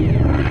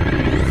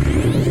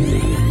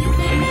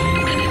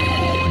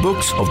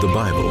 Books of the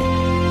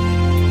Bible.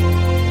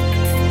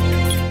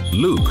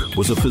 Luke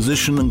was a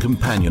physician and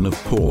companion of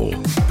Paul,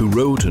 who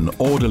wrote an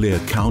orderly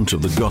account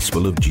of the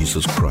gospel of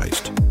Jesus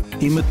Christ.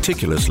 He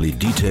meticulously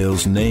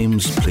details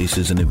names,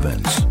 places, and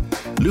events.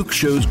 Luke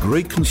shows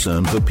great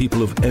concern for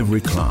people of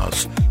every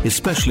class,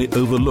 especially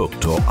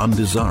overlooked or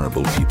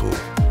undesirable people.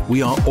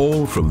 We are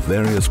all from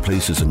various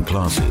places and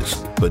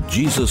classes, but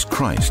Jesus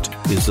Christ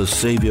is the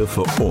Savior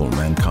for all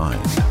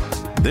mankind.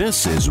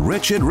 This is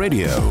Wretched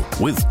Radio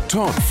with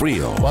Todd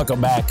Friel. Welcome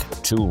back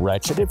to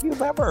Wretched. If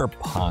you've ever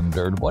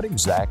pondered what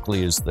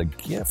exactly is the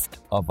gift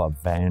of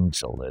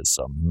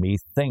evangelism,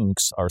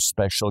 methinks our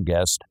special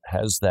guest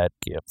has that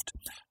gift.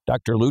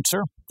 Dr.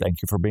 Lutzer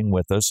Thank you for being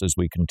with us as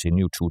we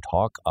continue to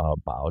talk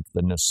about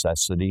the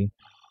necessity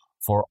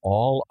for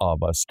all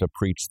of us to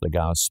preach the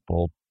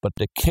gospel. But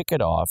to kick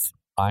it off,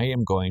 I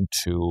am going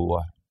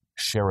to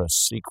share a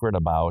secret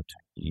about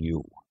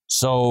you.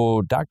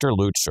 So Dr.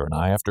 Lutzer and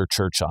I, after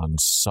church on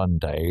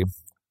Sunday,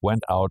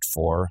 went out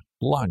for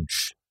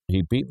lunch.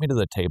 He beat me to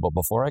the table.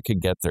 Before I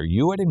could get there,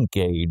 you had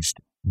engaged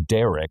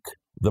Derek,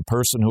 the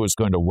person who was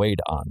going to wait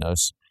on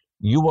us.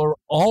 You were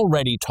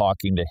already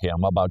talking to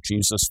him about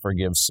Jesus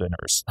forgives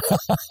sinners.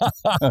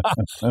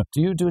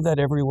 Do you do that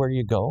everywhere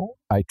you go?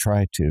 I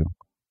try to.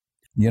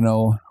 You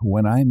know,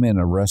 when I'm in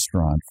a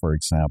restaurant, for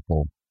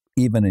example,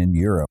 even in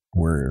Europe,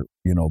 where,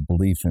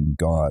 belief in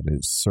God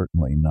is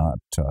certainly not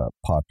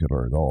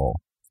popular at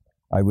all,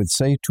 I would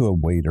say to a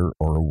waiter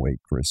or a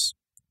waitress,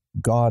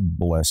 God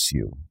bless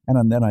you.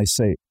 And then I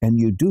say, and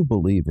you do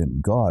believe in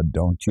God,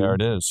 don't you? There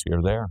it is.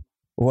 You're there.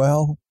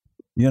 Well,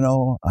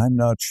 I'm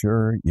not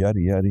sure, yada,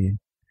 yada.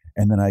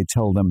 And then I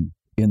tell them,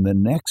 in the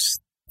next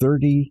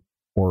 30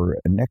 or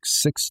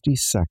next 60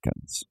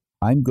 seconds,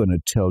 I'm going to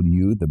tell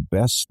you the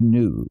best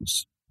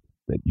news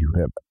that you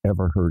have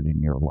ever heard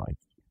in your life.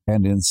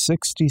 And in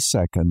 60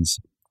 seconds,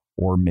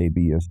 or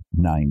maybe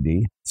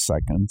 90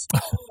 seconds,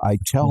 I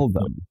tell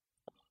them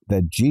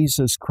that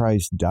Jesus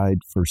Christ died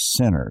for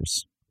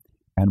sinners.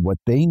 And what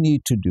they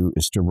need to do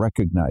is to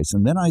recognize.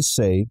 And then I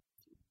say,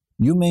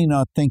 you may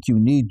not think you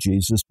need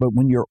Jesus, but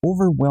when you're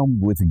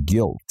overwhelmed with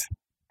guilt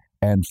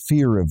and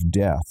fear of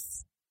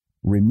death,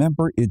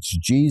 remember it's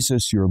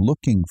Jesus you're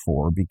looking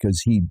for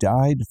because he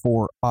died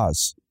for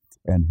us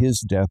and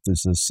his death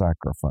is a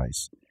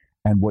sacrifice.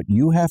 And what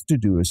you have to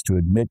do is to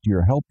admit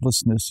your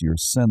helplessness, your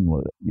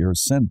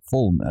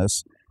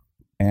sinfulness,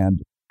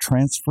 and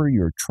transfer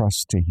your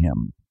trust to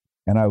him.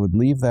 And I would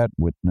leave that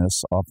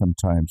witness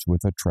oftentimes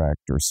with a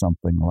tract or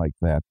something like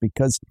that,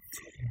 because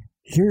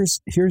here's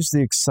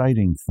the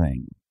exciting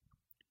thing.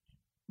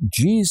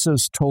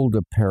 Jesus told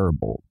a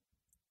parable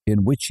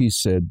in which he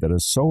said that a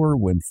sower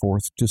went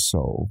forth to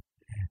sow,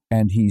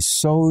 and he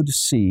sowed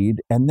seed,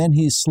 and then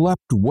he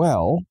slept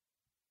well,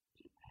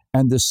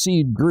 and the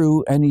seed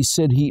grew, and he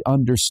said he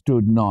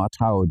understood not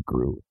how it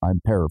grew.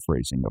 I'm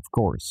paraphrasing, of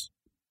course.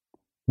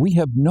 We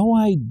have no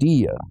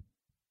idea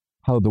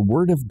how the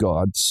word of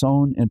God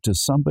sown into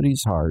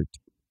somebody's heart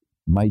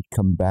might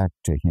come back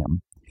to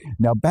him.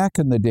 Now, back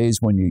in the days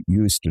when you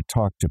used to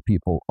talk to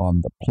people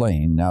on the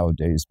plane,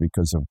 nowadays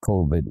because of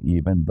COVID,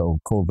 even though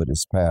COVID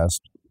is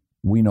past,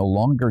 we no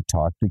longer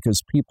talk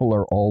because people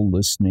are all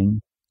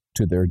listening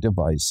to their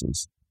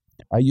devices.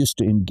 I used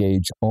to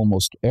engage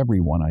almost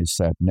everyone I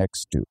sat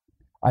next to.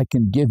 I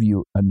can give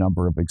you a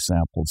number of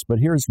examples, but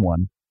here's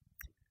one.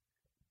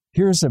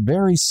 Here's a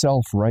very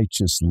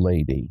self-righteous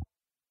lady,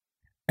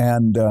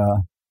 and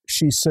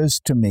she says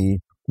to me,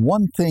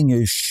 one thing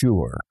is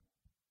sure,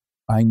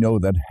 I know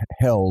that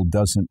hell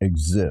doesn't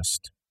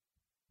exist.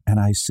 And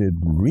I said,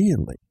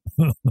 really?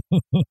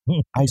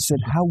 I said,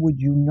 how would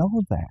you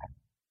know that?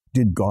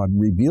 Did God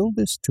reveal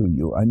this to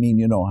you? I mean,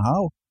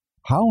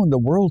 how in the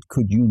world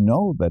could you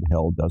know that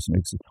hell doesn't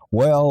exist?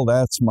 Well,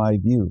 that's my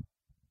view.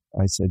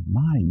 I said,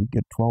 you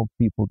get 12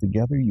 people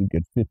together, you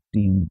get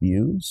 15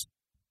 views.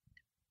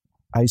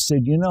 I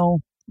said,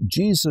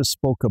 Jesus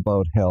spoke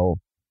about hell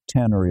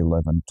 10 or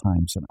 11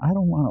 times, and I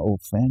don't want to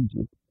offend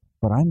you,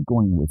 but I'm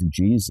going with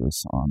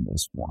Jesus on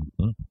this one.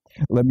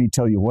 Let me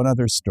tell you one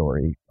other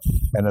story,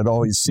 and it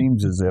always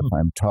seems as if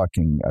I'm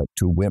talking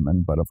to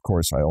women, but of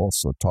course I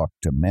also talk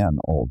to men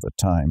all the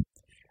time.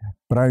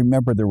 But I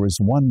remember there was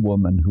one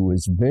woman who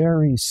was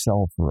very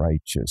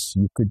self-righteous.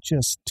 You could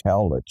just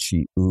tell it.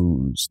 She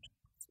oozed.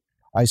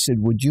 I said,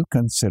 would you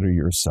consider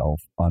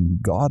yourself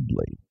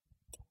ungodly?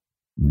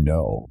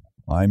 No,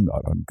 I'm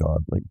not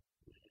ungodly.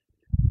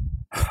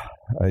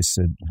 I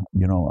said,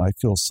 I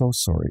feel so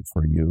sorry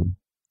for you.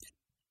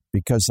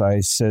 Because I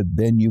said,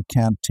 then you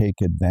can't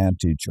take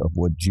advantage of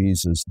what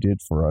Jesus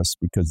did for us,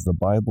 because the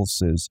Bible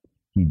says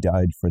he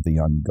died for the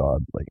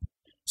ungodly.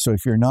 So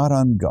if you're not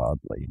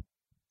ungodly,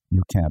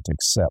 you can't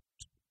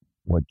accept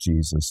what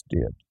Jesus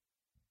did.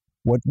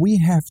 What we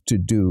have to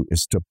do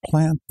is to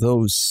plant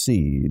those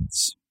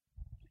seeds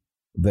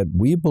that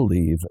we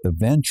believe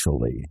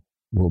eventually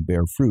will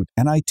bear fruit.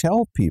 And I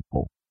tell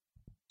people,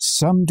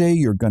 someday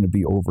you're going to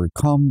be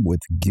overcome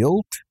with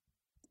guilt,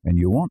 and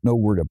you won't know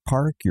where to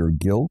park your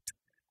guilt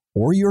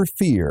or your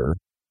fear,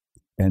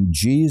 and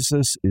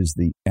Jesus is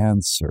the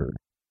answer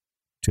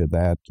to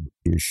that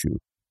issue.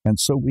 And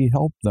so we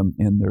help them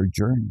in their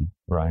journey.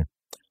 Right.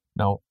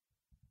 Now,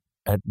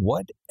 at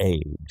what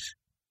age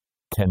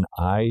can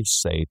I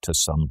say to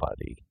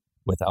somebody,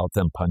 without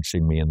them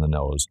punching me in the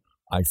nose,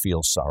 I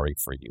feel sorry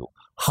for you?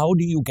 How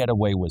do you get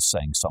away with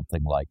saying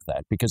something like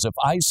that? Because if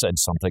I said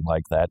something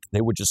like that,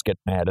 they would just get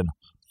mad and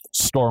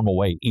storm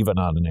away, even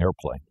on an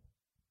airplane.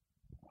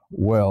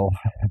 Well,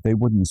 they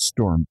wouldn't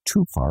storm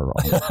too far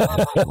on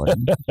the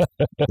plane.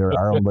 There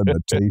are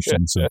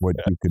limitations of what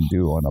you can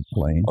do on a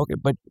plane. Okay,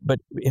 but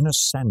in a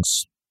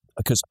sense,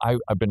 because I've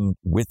been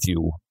with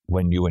you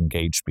when you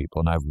engage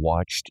people, and I've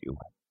watched you,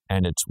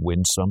 and it's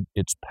winsome,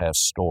 it's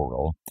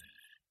pastoral.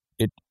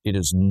 It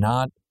is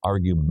not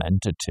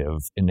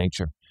argumentative in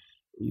nature.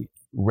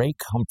 Ray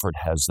Comfort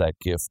has that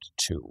gift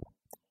too.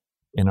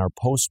 In our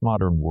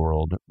postmodern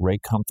world, Ray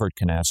Comfort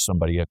can ask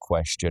somebody a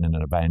question in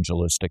an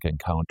evangelistic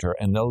encounter,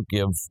 and they'll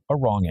give a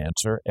wrong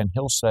answer, and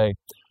he'll say,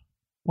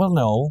 well,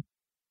 no.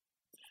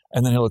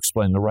 And then he'll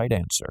explain the right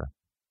answer.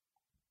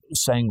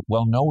 Saying,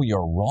 well, no,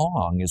 you're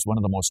wrong is one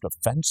of the most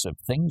offensive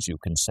things you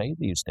can say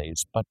these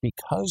days. But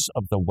because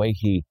of the way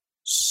he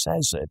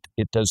says it,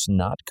 it does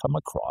not come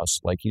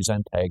across like he's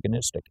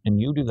antagonistic. And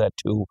you do that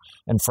too,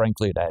 and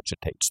frankly, it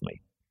agitates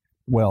me.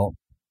 Well,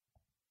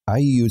 I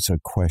use a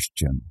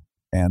question.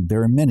 And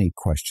there are many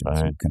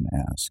questions you can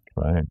ask.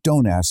 Right.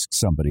 Don't ask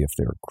somebody if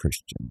they're a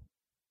Christian,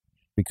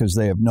 because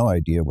they have no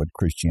idea what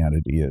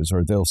Christianity is,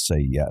 or they'll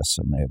say yes,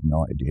 and they have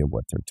no idea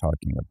what they're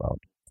talking about.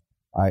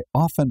 I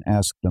often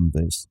ask them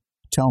this: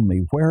 tell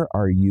me, where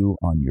are you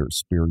on your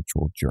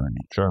spiritual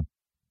journey? Sure.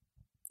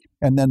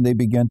 And then they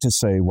begin to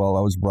say, well,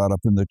 I was brought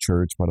up in the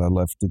church, but I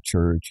left the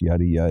church,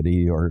 yada,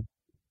 yada, or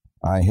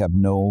I have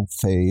no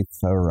faith,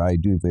 or I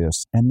do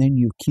this. And then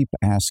you keep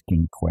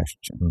asking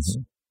questions.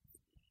 Mm-hmm.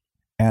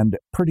 And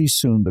pretty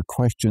soon the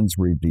questions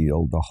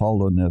reveal the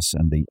hollowness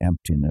and the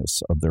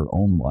emptiness of their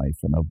own life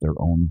and of their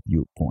own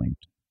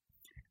viewpoint.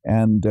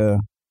 And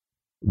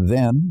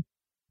then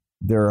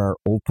there are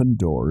open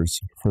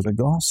doors for the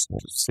gospel.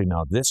 See,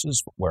 now this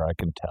is where I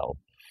can tell.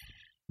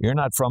 You're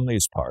not from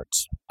these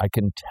parts. I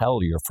can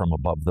tell you're from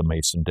above the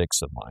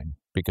Mason-Dixon line,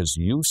 because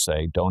you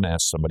say don't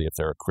ask somebody if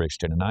they're a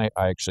Christian. And I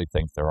actually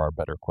think there are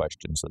better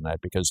questions than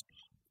that, because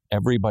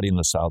everybody in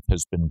the South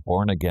has been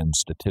born again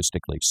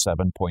statistically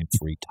 7.3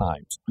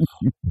 times.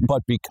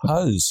 But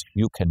because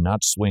you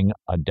cannot swing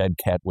a dead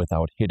cat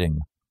without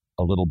hitting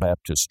a little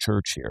Baptist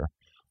church here,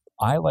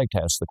 I like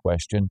to ask the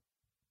question,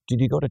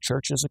 did you go to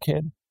church as a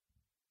kid?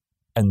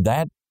 And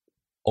that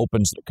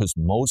opens, because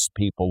most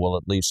people will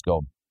at least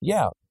go,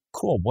 yeah,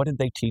 cool, what did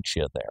they teach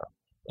you there?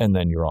 And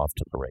then you're off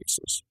to the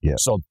races. Yeah.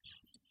 So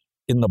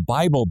in the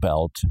Bible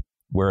Belt,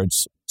 where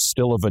it's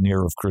still a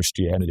veneer of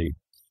Christianity,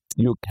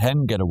 you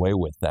can get away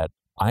with that.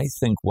 I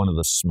think one of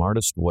the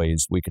smartest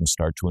ways we can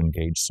start to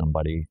engage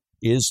somebody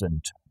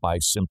isn't by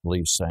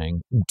simply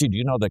saying, did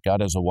you know that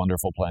God has a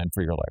wonderful plan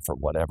for your life, or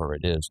whatever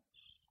it is?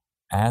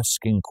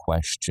 Asking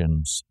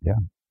questions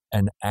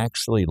and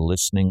actually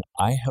listening,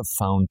 I have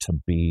found to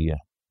be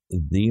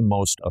the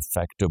most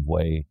effective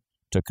way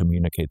to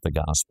communicate the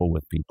gospel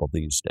with people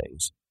these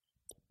days.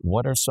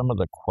 What are some of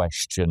the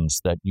questions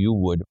that you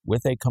would,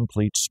 with a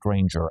complete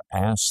stranger,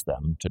 ask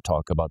them to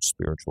talk about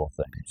spiritual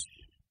things?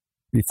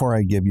 Before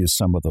I give you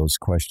some of those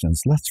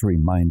questions, let's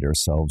remind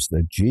ourselves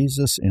that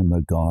Jesus in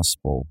the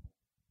gospel,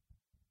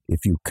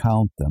 if you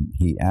count them,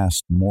 he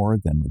asked more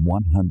than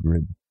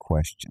 100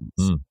 questions.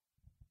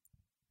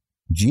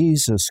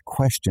 Jesus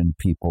questioned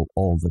people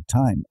all the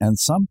time, and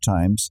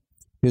sometimes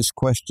his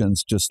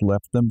questions just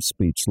left them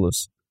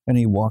speechless, and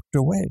he walked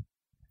away.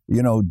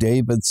 You know,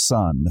 David's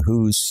son,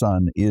 whose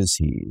son is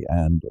he,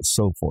 and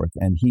so forth.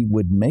 And he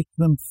would make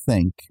them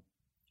think,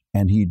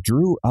 and he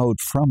drew out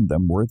from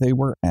them where they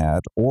were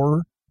at,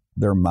 or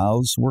their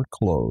mouths were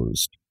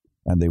closed,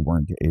 and they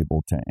weren't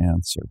able to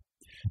answer.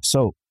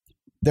 So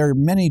there are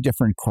many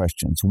different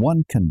questions.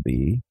 One can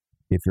be,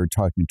 if you're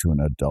talking to an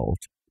adult,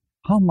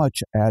 how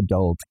much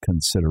adult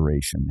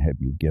consideration have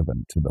you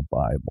given to the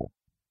Bible?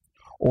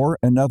 Or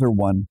another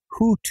one,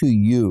 who to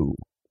you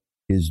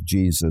is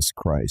Jesus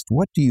Christ?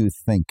 What do you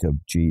think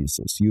of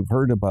Jesus? You've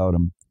heard about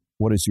him.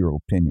 What is your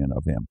opinion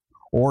of him?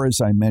 Or,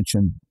 as I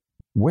mentioned,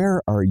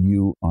 where are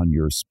you on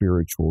your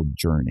spiritual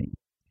journey?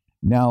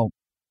 Now,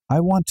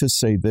 I want to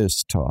say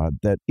this, Todd,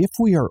 that if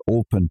we are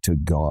open to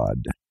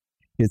God,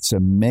 it's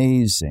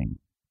amazing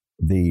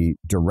the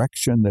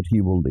direction that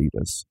he will lead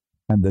us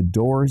and the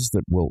doors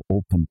that will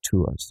open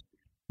to us.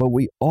 But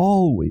we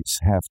always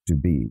have to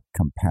be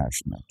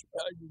compassionate.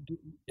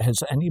 Has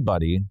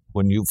anybody,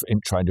 when you've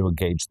tried to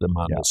engage them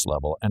on this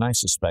level, and I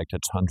suspect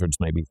it's hundreds,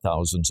 maybe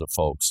thousands of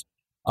folks,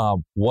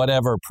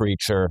 whatever,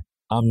 preacher,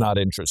 I'm not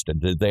interested.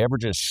 Did they ever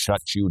just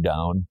shut you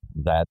down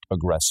that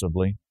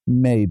aggressively?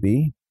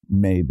 Maybe.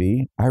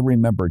 I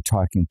remember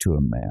talking to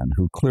a man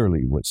who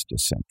clearly was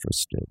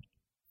disinterested.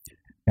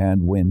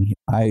 And when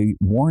I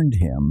warned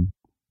him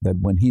that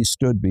when he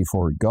stood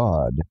before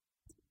God,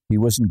 he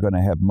wasn't going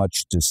to have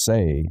much to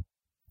say.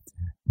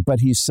 But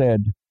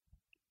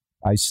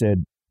I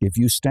said, if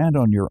you stand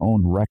on your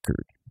own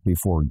record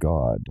before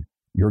God,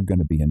 you're going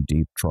to be in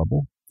deep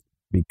trouble,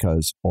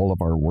 because all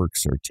of our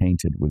works are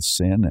tainted with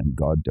sin, and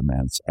God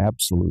demands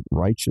absolute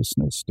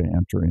righteousness to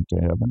enter into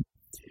heaven.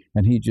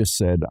 And he just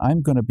said,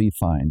 I'm going to be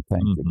fine,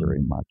 thank you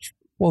very much.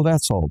 Well,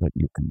 that's all that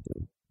you can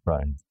do.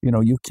 Right. You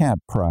know, you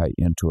can't pry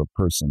into a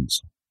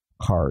person's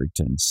heart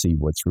and see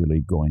what's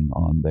really going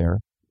on there.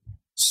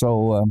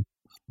 So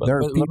there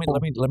are people...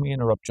 Let me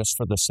interrupt just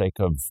for the sake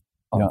of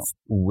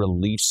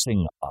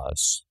releasing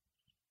us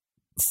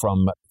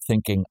from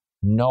thinking,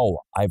 no,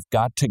 I've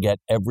got to get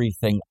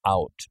everything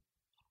out.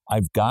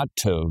 I've got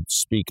to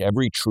speak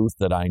every truth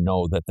that I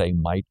know that they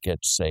might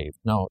get saved.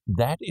 No,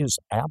 that is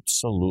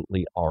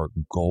absolutely our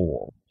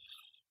goal.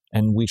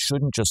 And we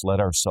shouldn't just let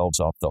ourselves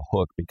off the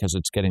hook because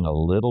it's getting a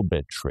little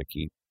bit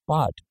tricky.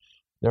 But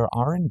there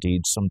are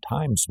indeed some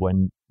times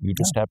when you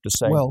just have to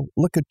say, well,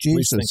 look at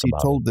Jesus. He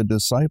told the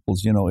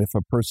disciples, if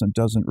a person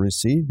doesn't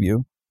receive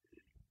you,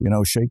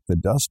 shake the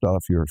dust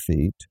off your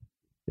feet.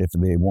 If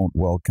they won't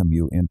welcome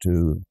you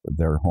into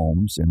their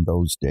homes in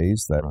those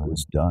days, that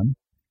was done.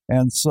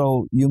 And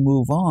so you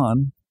move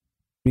on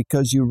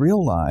because you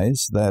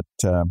realize that,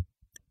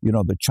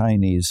 the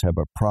Chinese have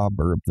a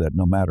proverb that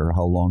no matter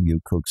how long you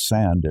cook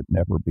sand, it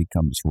never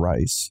becomes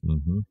rice.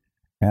 Mm-hmm.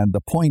 And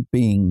the point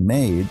being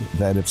made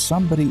that if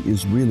somebody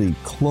is really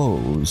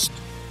closed,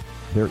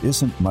 there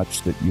isn't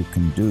much that you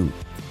can do.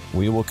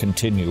 We will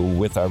continue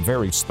with our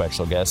very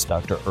special guest,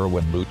 Dr.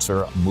 Erwin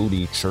Lutzer,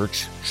 Moody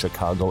Church,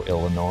 Chicago,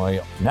 Illinois,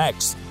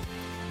 next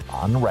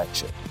on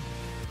Wretched.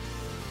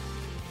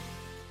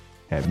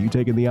 Have you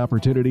taken the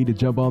opportunity to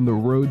jump on the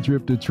road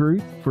trip to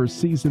truth for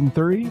Season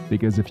 3?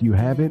 Because if you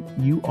haven't,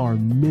 you are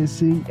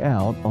missing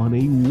out on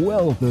a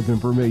wealth of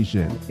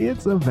information.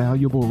 It's a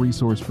valuable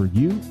resource for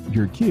you,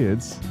 your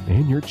kids,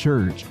 and your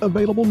church.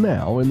 Available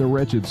now in the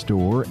Wretched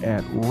store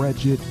at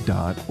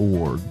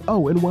wretched.org.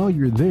 Oh, and while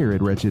you're there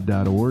at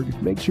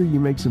wretched.org, make sure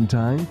you make some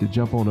time to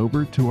jump on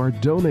over to our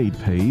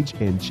donate page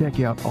and check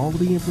out all of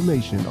the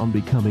information on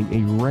becoming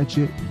a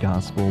Wretched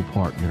Gospel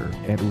Partner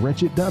at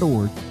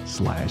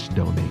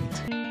wretched.org/donate.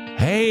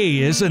 Hey,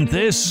 isn't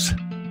this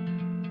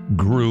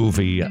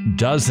groovy?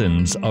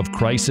 Dozens of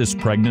crisis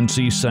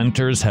pregnancy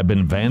centers have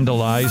been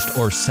vandalized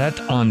or set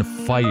on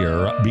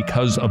fire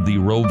because of the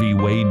Roe v.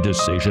 Wade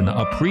decision.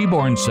 A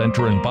preborn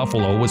center in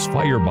Buffalo was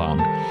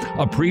firebombed.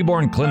 A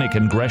preborn clinic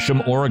in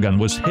Gresham, Oregon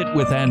was hit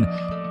with an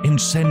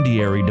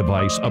incendiary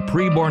device. A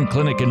preborn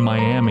clinic in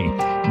Miami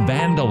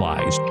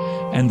vandalized,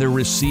 and they're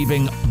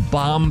receiving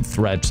bomb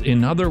threats.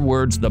 In other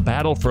words, the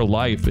battle for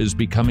life is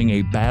becoming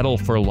a battle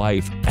for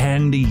life,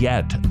 and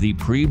yet the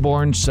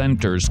preborn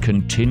centers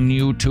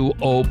continue to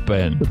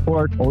open.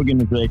 Support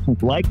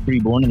organizations like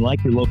Preborn and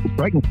like your local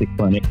pregnancy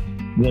clinic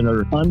that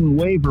are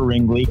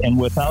unwaveringly and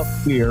without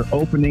fear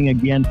opening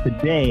again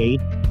today,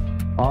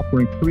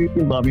 offering free,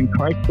 loving,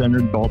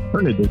 Christ-centered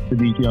alternatives to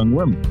these young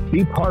women.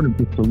 Be part of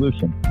the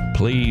solution.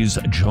 Please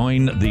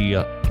join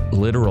the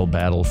literal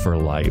battle for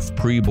life.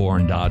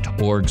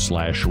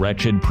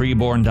 Preborn.org/wretched.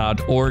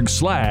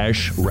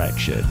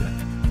 Preborn.org/wretched.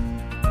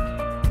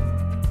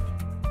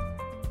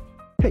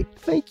 Hey,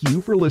 thank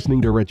you for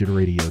listening to Wretched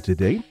Radio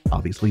today.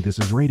 Obviously, this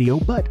is radio,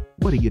 but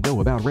what do you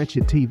know about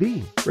Wretched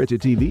TV?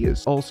 Wretched TV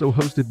is also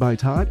hosted by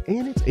Todd,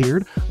 and it's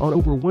aired on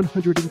over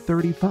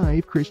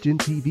 135 Christian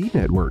TV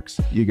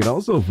networks. You can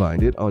also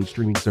find it on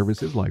streaming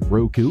services like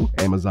Roku,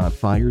 Amazon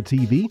Fire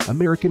TV,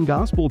 American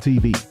Gospel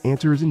TV,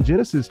 Answers in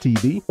Genesis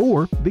TV,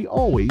 or the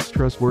always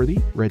trustworthy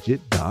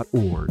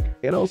Wretched.org.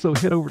 And also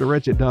head over to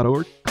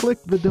Wretched.org,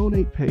 click the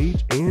donate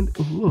page, and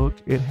look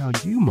at how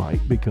you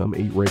might become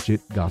a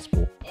Wretched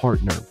Gospel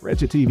Partner.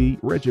 Wretched TV,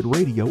 Wretched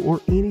Radio,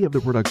 or any of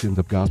the productions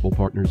of Gospel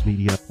Partners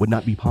Media would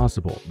not be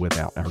possible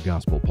without our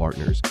Gospel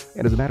Partners.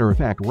 And as a matter of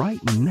fact,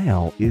 right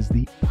now is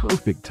the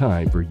perfect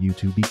time for you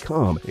to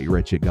become a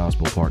Wretched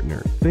Gospel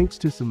Partner. Thanks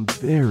to some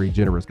very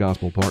generous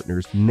Gospel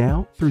Partners,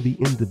 now through the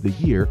end of the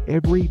year,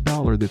 every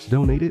dollar that's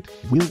donated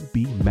will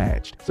be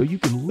matched. So you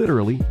can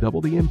literally double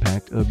the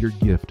impact of your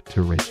gift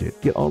to Wretched.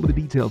 Get all of the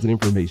details and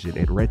information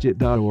at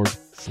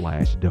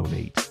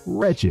wretched.org/donate.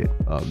 Wretched,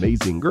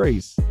 amazing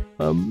grace,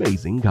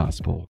 amazing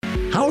gospel.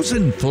 How's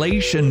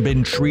inflation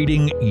been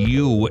treating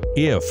you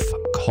if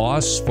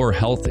costs for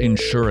health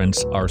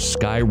insurance are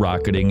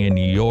skyrocketing in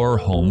your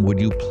home?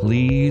 Would you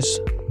please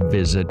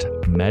visit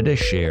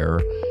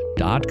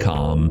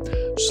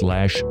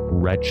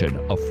medishare.com/wretched.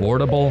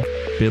 Affordable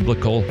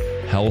biblical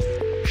health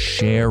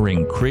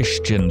sharing.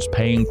 Christians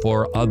paying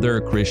for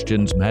other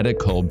Christians'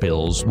 medical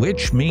bills,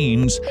 which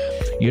means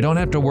you don't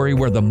have to worry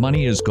where the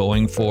money is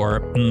going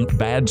for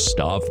bad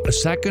stuff.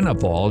 Second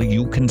of all,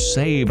 you can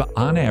save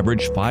on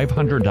average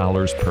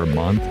 $500 per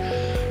month.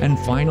 And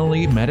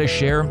finally,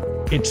 Medishare,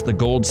 it's the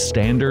gold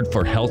standard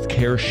for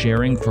healthcare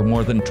sharing for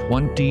more than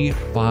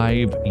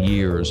 25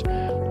 years.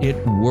 It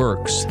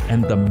works,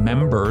 and the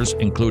members,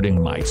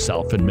 including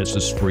myself and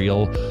Mrs.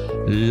 Friel,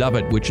 love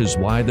it, which is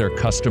why their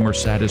customer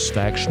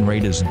satisfaction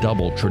rate is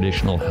double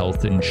traditional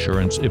health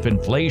insurance. If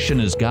inflation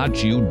has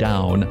got you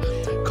down,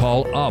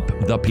 call up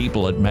the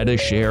people at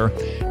Medishare,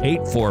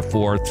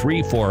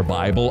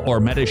 844-34-BIBLE, or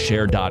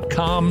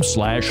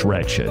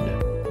medishare.com/wretched.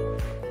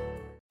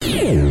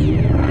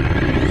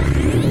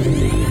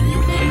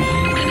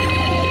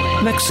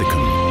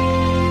 Lexicon.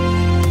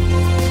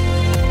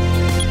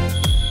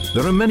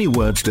 There are many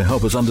words to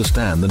help us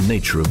understand the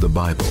nature of the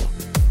Bible.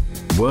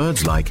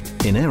 Words like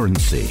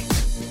inerrancy.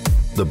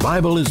 The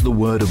Bible is the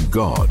Word of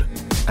God,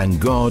 and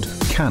God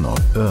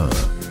cannot err.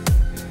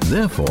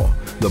 Therefore,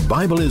 the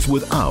Bible is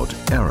without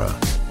error.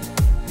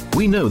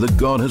 We know that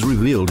God has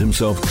revealed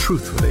Himself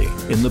truthfully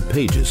in the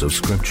pages of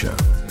Scripture.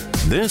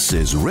 This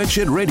is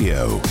Wretched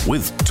Radio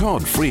with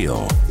Todd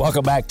Friel.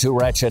 Welcome back to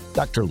Wretched.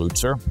 Dr.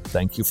 Lutzer,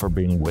 thank you for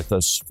being with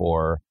us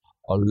for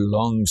a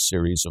long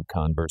series of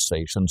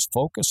conversations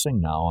focusing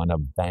now on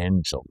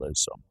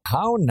evangelism.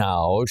 How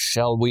now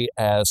shall we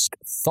ask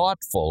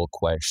thoughtful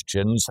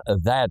questions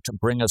that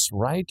bring us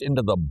right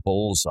into the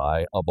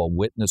bullseye of a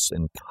witness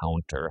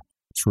encounter?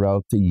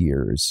 Throughout the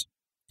years,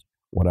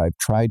 what I've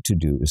tried to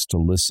do is to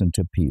listen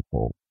to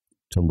people,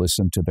 to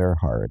listen to their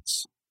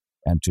hearts,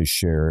 and to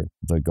share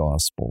the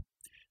gospel.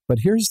 But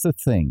here's the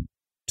thing,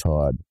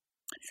 Todd.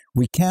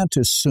 We can't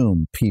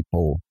assume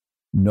people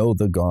know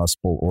the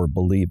gospel or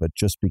believe it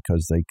just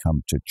because they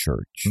come to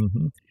church.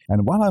 Mm-hmm.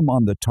 And while I'm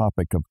on the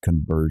topic of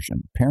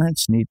conversion,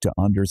 parents need to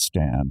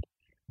understand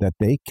that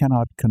they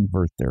cannot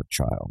convert their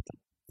child.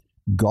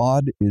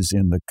 God is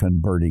in the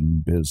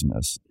converting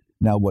business.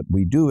 Now, what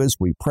we do is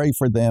we pray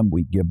for them,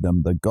 we give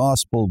them the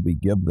gospel, we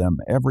give them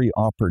every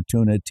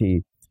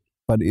opportunity,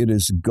 but it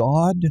is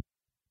God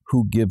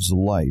who gives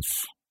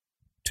life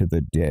to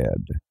the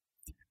dead,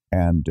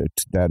 and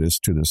that is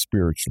to the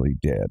spiritually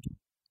dead.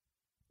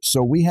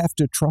 So we have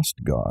to trust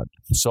God.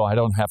 So I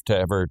don't have to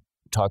ever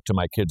talk to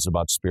my kids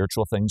about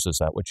spiritual things? Is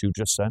that what you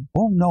just said?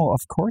 Oh, no,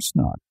 of course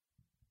not.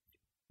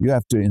 You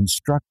have to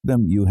instruct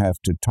them. You have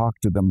to talk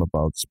to them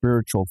about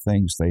spiritual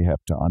things. They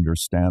have to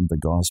understand the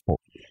gospel.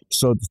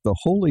 So that the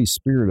Holy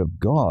Spirit of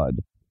God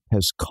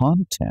has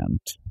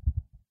content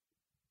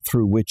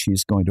through which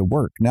He's going to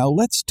work. Now,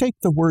 let's take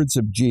the words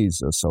of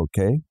Jesus,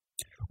 okay?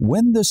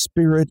 When the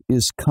Spirit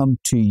is come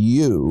to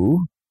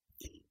you,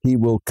 He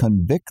will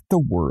convict the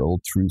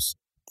world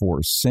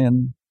for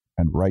sin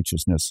and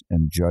righteousness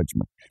and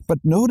judgment. But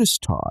notice,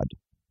 Todd,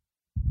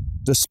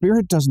 the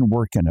Spirit doesn't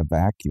work in a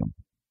vacuum.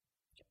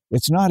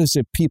 It's not as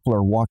if people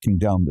are walking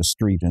down the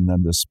street and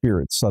then the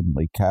Spirit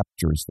suddenly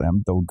captures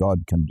them, though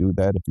God can do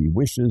that if He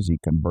wishes. He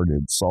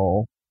converted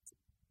Saul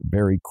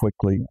very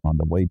quickly on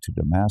the way to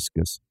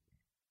Damascus.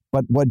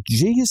 But what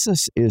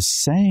Jesus is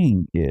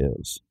saying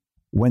is,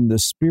 when the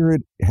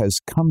Spirit has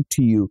come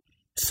to you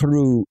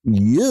through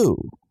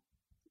you,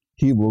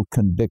 He will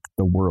convict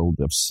the world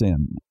of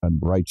sin and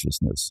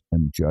righteousness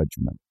and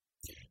judgment.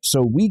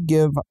 So we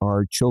give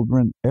our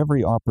children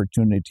every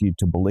opportunity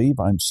to believe.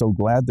 I'm so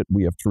glad that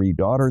we have 3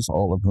 daughters,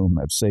 all of whom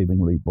have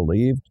savingly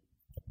believed.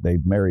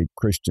 They've married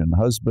Christian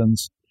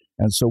husbands,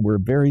 and so we're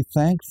very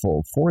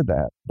thankful for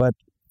that. But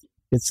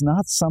it's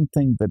not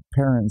something that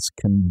parents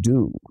can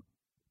do,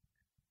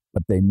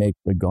 but they make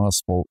the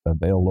gospel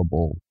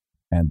available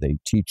and they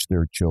teach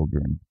their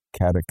children,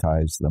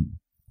 catechize them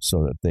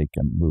so that they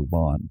can move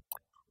on.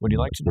 Would you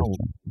like to know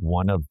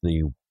one of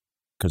the,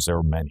 because there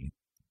are many,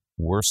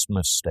 worst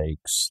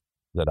mistakes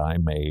that I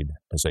made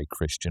as a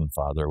Christian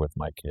father with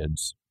my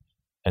kids?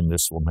 And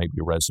this will maybe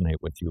resonate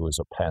with you as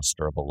a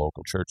pastor of a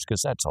local church,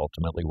 because that's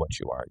ultimately what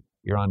you are.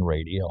 You're on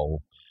radio,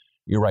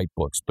 you write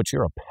books, but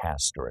you're a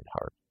pastor at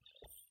heart.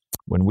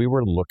 When we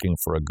were looking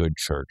for a good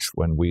church,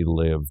 when we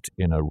lived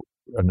in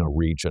a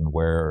region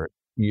where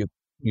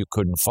you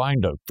couldn't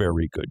find a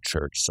very good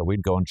church, so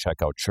we'd go and check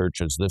out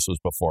churches. This was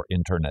before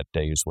internet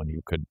days when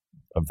you could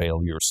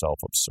avail yourself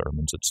of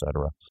sermons,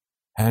 etc.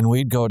 And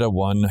we'd go to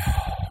one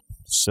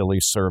silly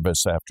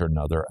service after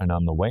another, and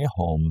on the way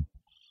home,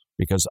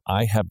 because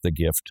I have the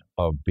gift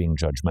of being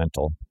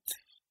judgmental,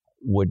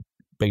 would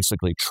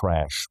basically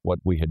trash what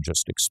we had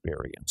just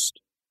experienced.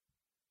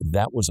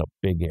 That was a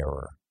big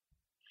error.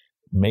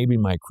 Maybe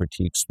my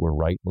critiques were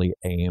rightly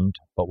aimed,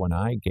 but when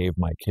I gave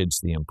my kids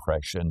the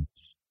impression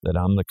that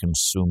I'm the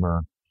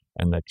consumer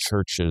and that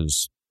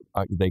churches,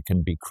 they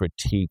can be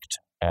critiqued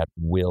at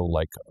will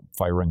like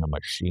firing a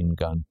machine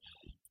gun,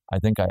 I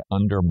think I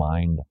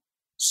undermined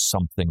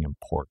something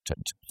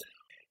important.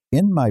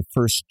 In my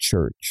first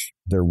church,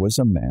 there was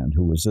a man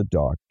who was a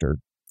doctor,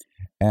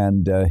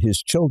 and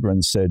his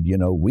children said,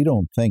 we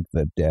don't think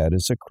that Dad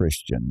is a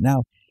Christian.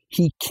 Now,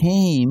 he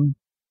came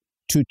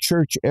to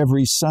church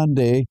every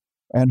Sunday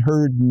and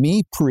heard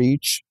me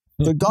preach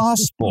the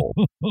gospel.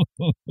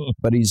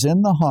 But he's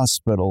in the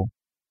hospital,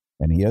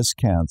 and he has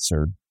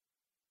cancer,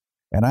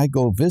 and I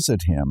go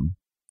visit him,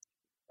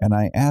 and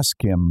I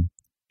ask him,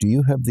 do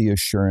you have the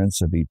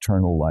assurance of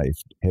eternal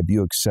life? Have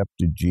you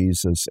accepted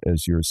Jesus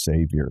as your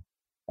Savior?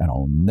 And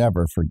I'll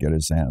never forget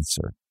his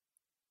answer.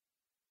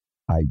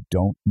 I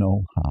don't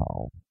know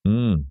how.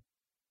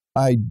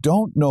 I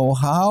don't know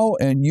how,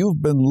 and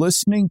you've been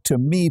listening to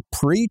me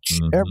preach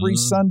every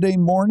Sunday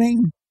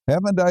morning?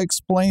 Haven't I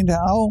explained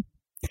how?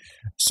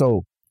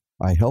 So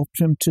I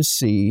helped him to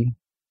see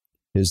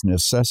his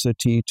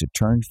necessity to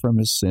turn from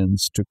his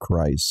sins to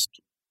Christ.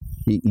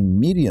 He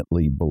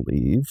immediately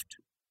believed.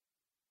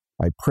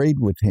 I prayed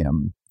with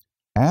him.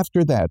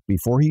 After that,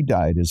 before he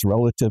died, his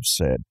relatives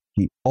said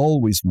he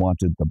always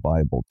wanted the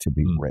Bible to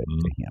be read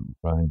to him.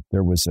 Right.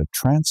 There was a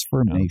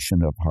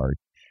transformation of heart.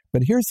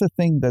 But here's the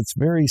thing that's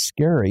very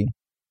scary.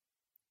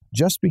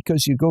 Just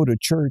because you go to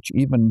church,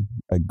 even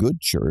a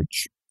good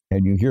church,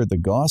 and you hear the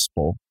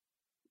gospel,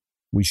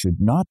 we should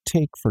not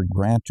take for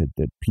granted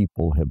that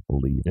people have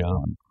believed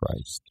on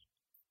Christ.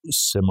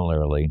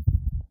 Similarly,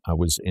 I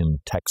was in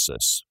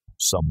Texas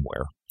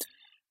somewhere.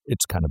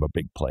 It's kind of a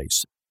big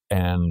place.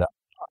 And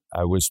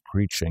I was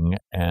preaching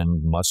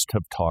and must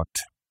have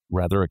talked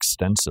rather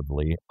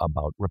extensively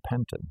about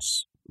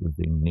repentance,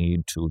 the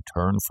need to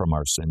turn from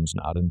our sins,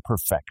 not in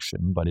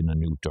perfection, but in a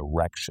new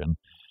direction,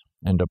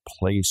 and to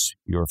place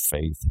your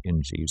faith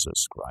in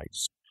Jesus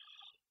Christ.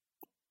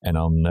 And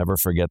I'll never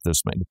forget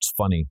this man. It's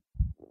funny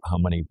how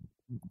many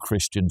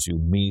Christians you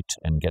meet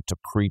and get to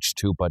preach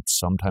to, but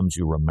sometimes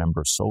you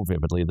remember so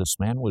vividly. This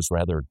man was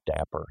rather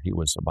dapper. He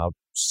was about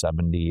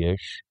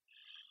 70-ish.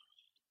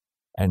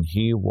 And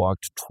he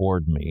walked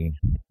toward me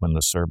when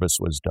the service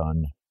was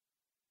done,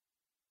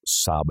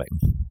 sobbing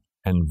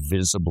and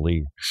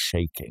visibly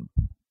shaking.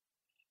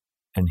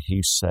 And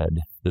he said,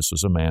 this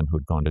was a man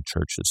who'd gone to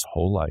church his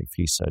whole life.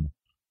 He said,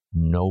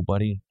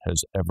 nobody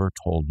has ever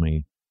told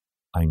me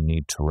I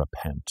need to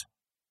repent.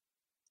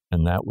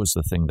 And that was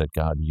the thing that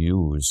God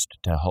used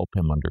to help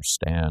him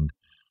understand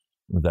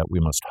that we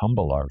must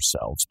humble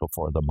ourselves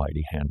before the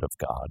mighty hand of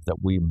God, that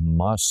we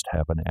must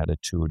have an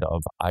attitude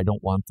of, I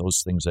don't want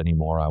those things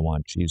anymore, I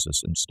want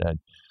Jesus instead.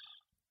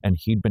 And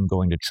he'd been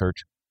going to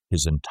church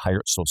his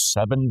entire,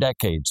 7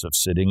 decades of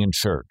sitting in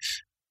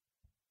church.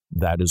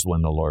 That is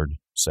when the Lord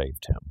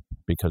saved him,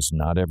 because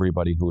not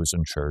everybody who is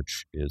in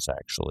church is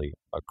actually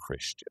a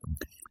Christian.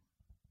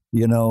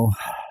 You know,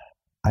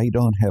 I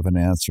don't have an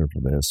answer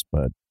for this,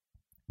 but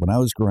when I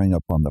was growing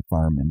up on the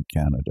farm in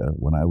Canada,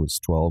 when I was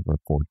 12 or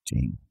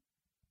 14,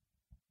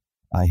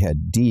 I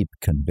had deep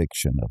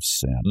conviction of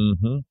sin.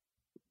 Mm-hmm.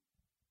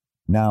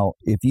 Now,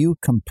 if you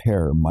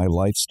compare my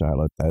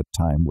lifestyle at that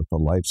time with the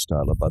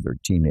lifestyle of other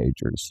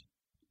teenagers,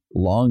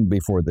 long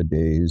before the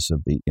days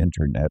of the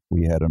internet,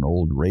 we had an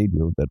old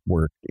radio that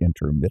worked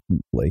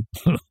intermittently.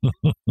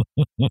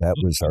 That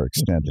was our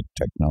extent of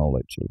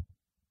technology.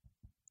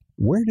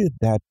 Where did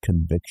that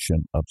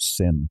conviction of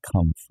sin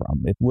come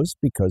from? It was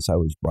because I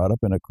was brought up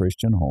in a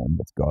Christian home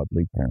with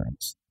godly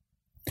parents.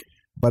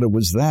 But it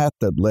was that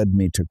led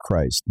me to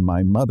Christ.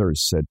 My mother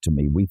said to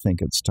me, we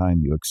think it's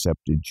time you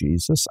accepted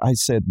Jesus. I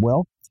said,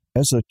 well,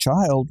 as a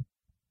child,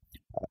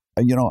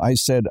 I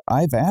said,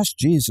 I've asked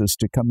Jesus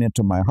to come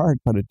into my heart,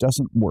 but it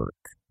doesn't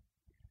work.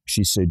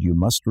 She said, you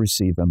must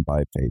receive him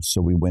by faith.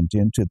 So we went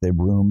into the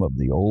room of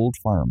the old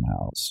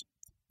farmhouse.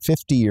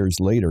 50 years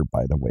later,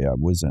 by the way, I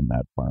was in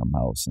that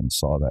farmhouse and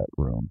saw that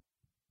room,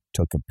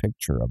 took a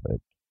picture of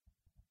it.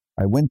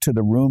 I went to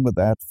the room of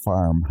that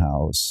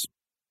farmhouse,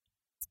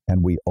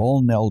 and we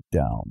all knelt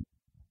down.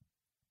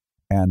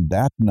 And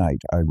that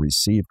night, I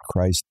received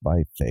Christ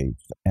by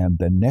faith. And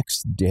the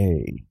next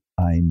day,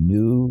 I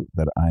knew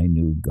that I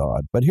knew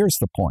God. But here's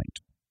the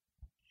point.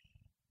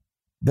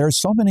 There are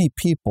so many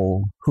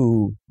people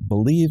who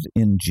believe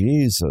in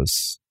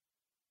Jesus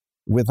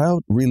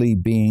without really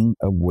being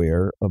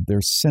aware of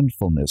their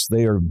sinfulness.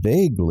 They are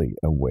vaguely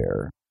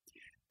aware.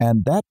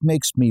 And that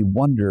makes me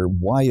wonder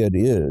why it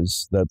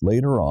is that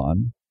later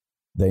on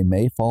they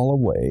may fall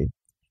away.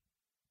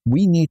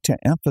 We need to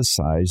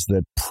emphasize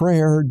that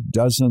prayer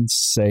doesn't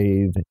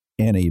save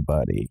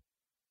anybody.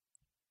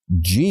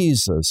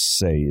 Jesus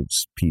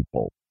saves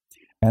people.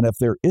 And if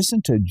there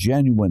isn't a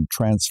genuine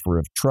transfer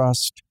of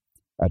trust,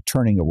 a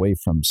turning away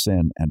from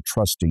sin and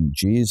trusting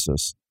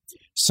Jesus,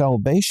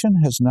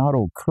 salvation has not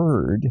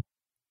occurred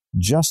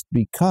just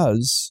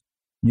because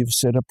you've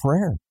said a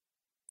prayer.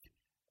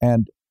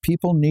 And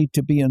people need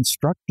to be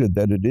instructed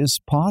that it is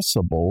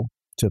possible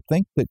to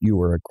think that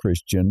you are a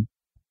Christian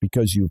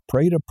because you've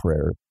prayed a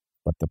prayer,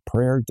 but the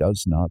prayer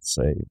does not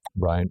save.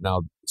 Right.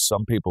 Now,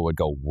 some people would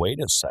go, wait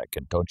a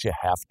second, don't you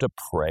have to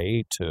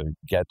pray to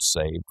get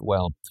saved?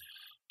 Well,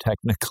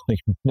 technically,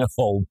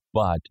 no,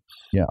 but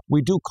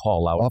we do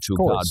call out to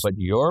God. But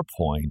your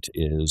point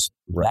is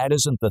that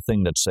isn't the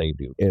thing that saved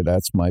you. Yeah,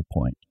 that's my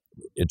point.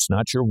 It's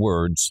not your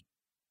words.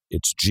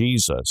 It's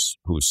Jesus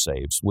who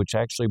saves, which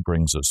actually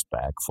brings us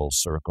back full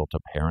circle to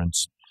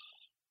parents,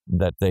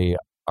 that they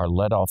are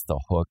let off the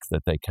hook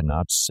that they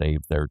cannot save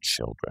their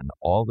children.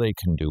 All they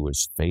can do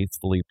is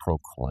faithfully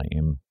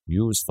proclaim,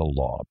 use the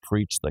law,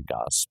 preach the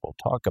gospel,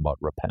 talk about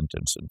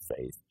repentance and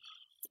faith,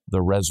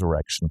 the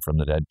resurrection from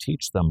the dead,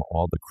 teach them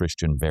all the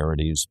Christian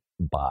verities.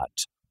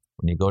 But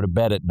when you go to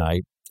bed at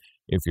night,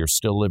 if you're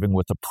still living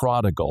with a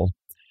prodigal,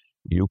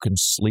 you can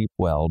sleep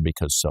well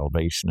because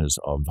salvation is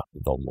of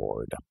the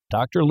Lord.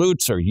 Dr.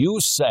 Lutzer, you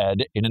said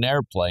in an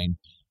airplane,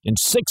 in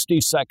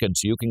 60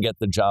 seconds, you can get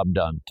the job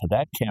done. To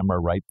that camera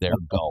right there,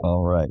 go.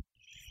 All right.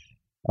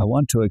 I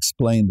want to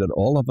explain that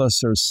all of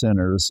us are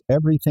sinners.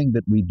 Everything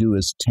that we do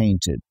is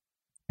tainted,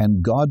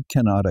 and God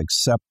cannot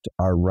accept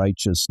our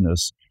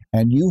righteousness.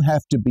 And you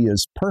have to be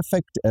as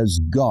perfect as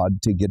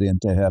God to get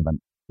into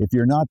heaven. If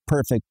you're not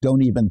perfect,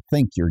 don't even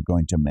think you're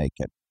going to make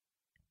it.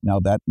 Now,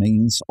 that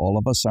means all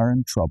of us are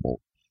in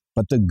trouble.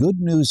 But the good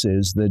news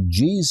is that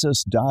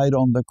Jesus died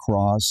on the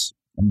cross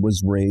and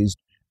was raised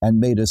and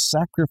made a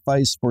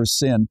sacrifice for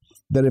sin,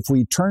 that if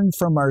we turn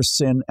from our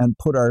sin and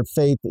put our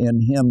faith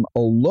in Him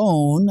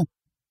alone,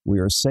 we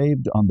are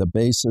saved on the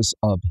basis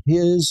of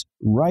His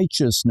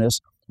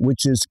righteousness,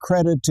 which is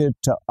credited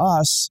to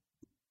us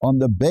on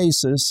the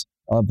basis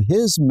of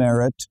His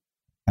merit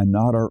and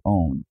not our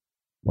own.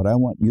 What I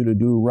want you to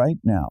do right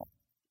now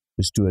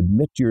is to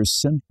admit your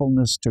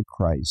sinfulness to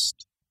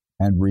Christ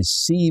and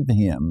receive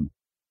Him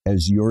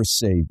as your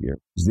Savior.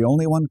 He's the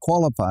only one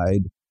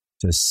qualified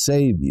to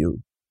save you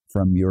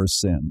from your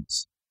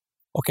sins.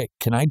 Okay,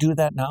 can I do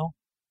that now?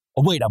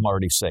 Oh, wait, I'm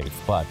already saved,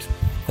 but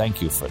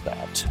thank you for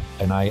that,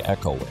 and I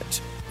echo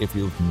it. If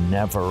you've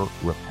never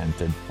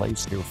repented,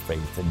 place your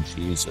faith in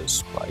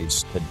Jesus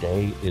Christ.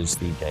 Today is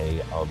the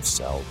day of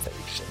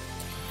salvation.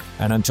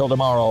 And until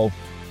tomorrow,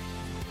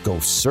 go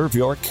serve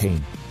your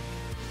King.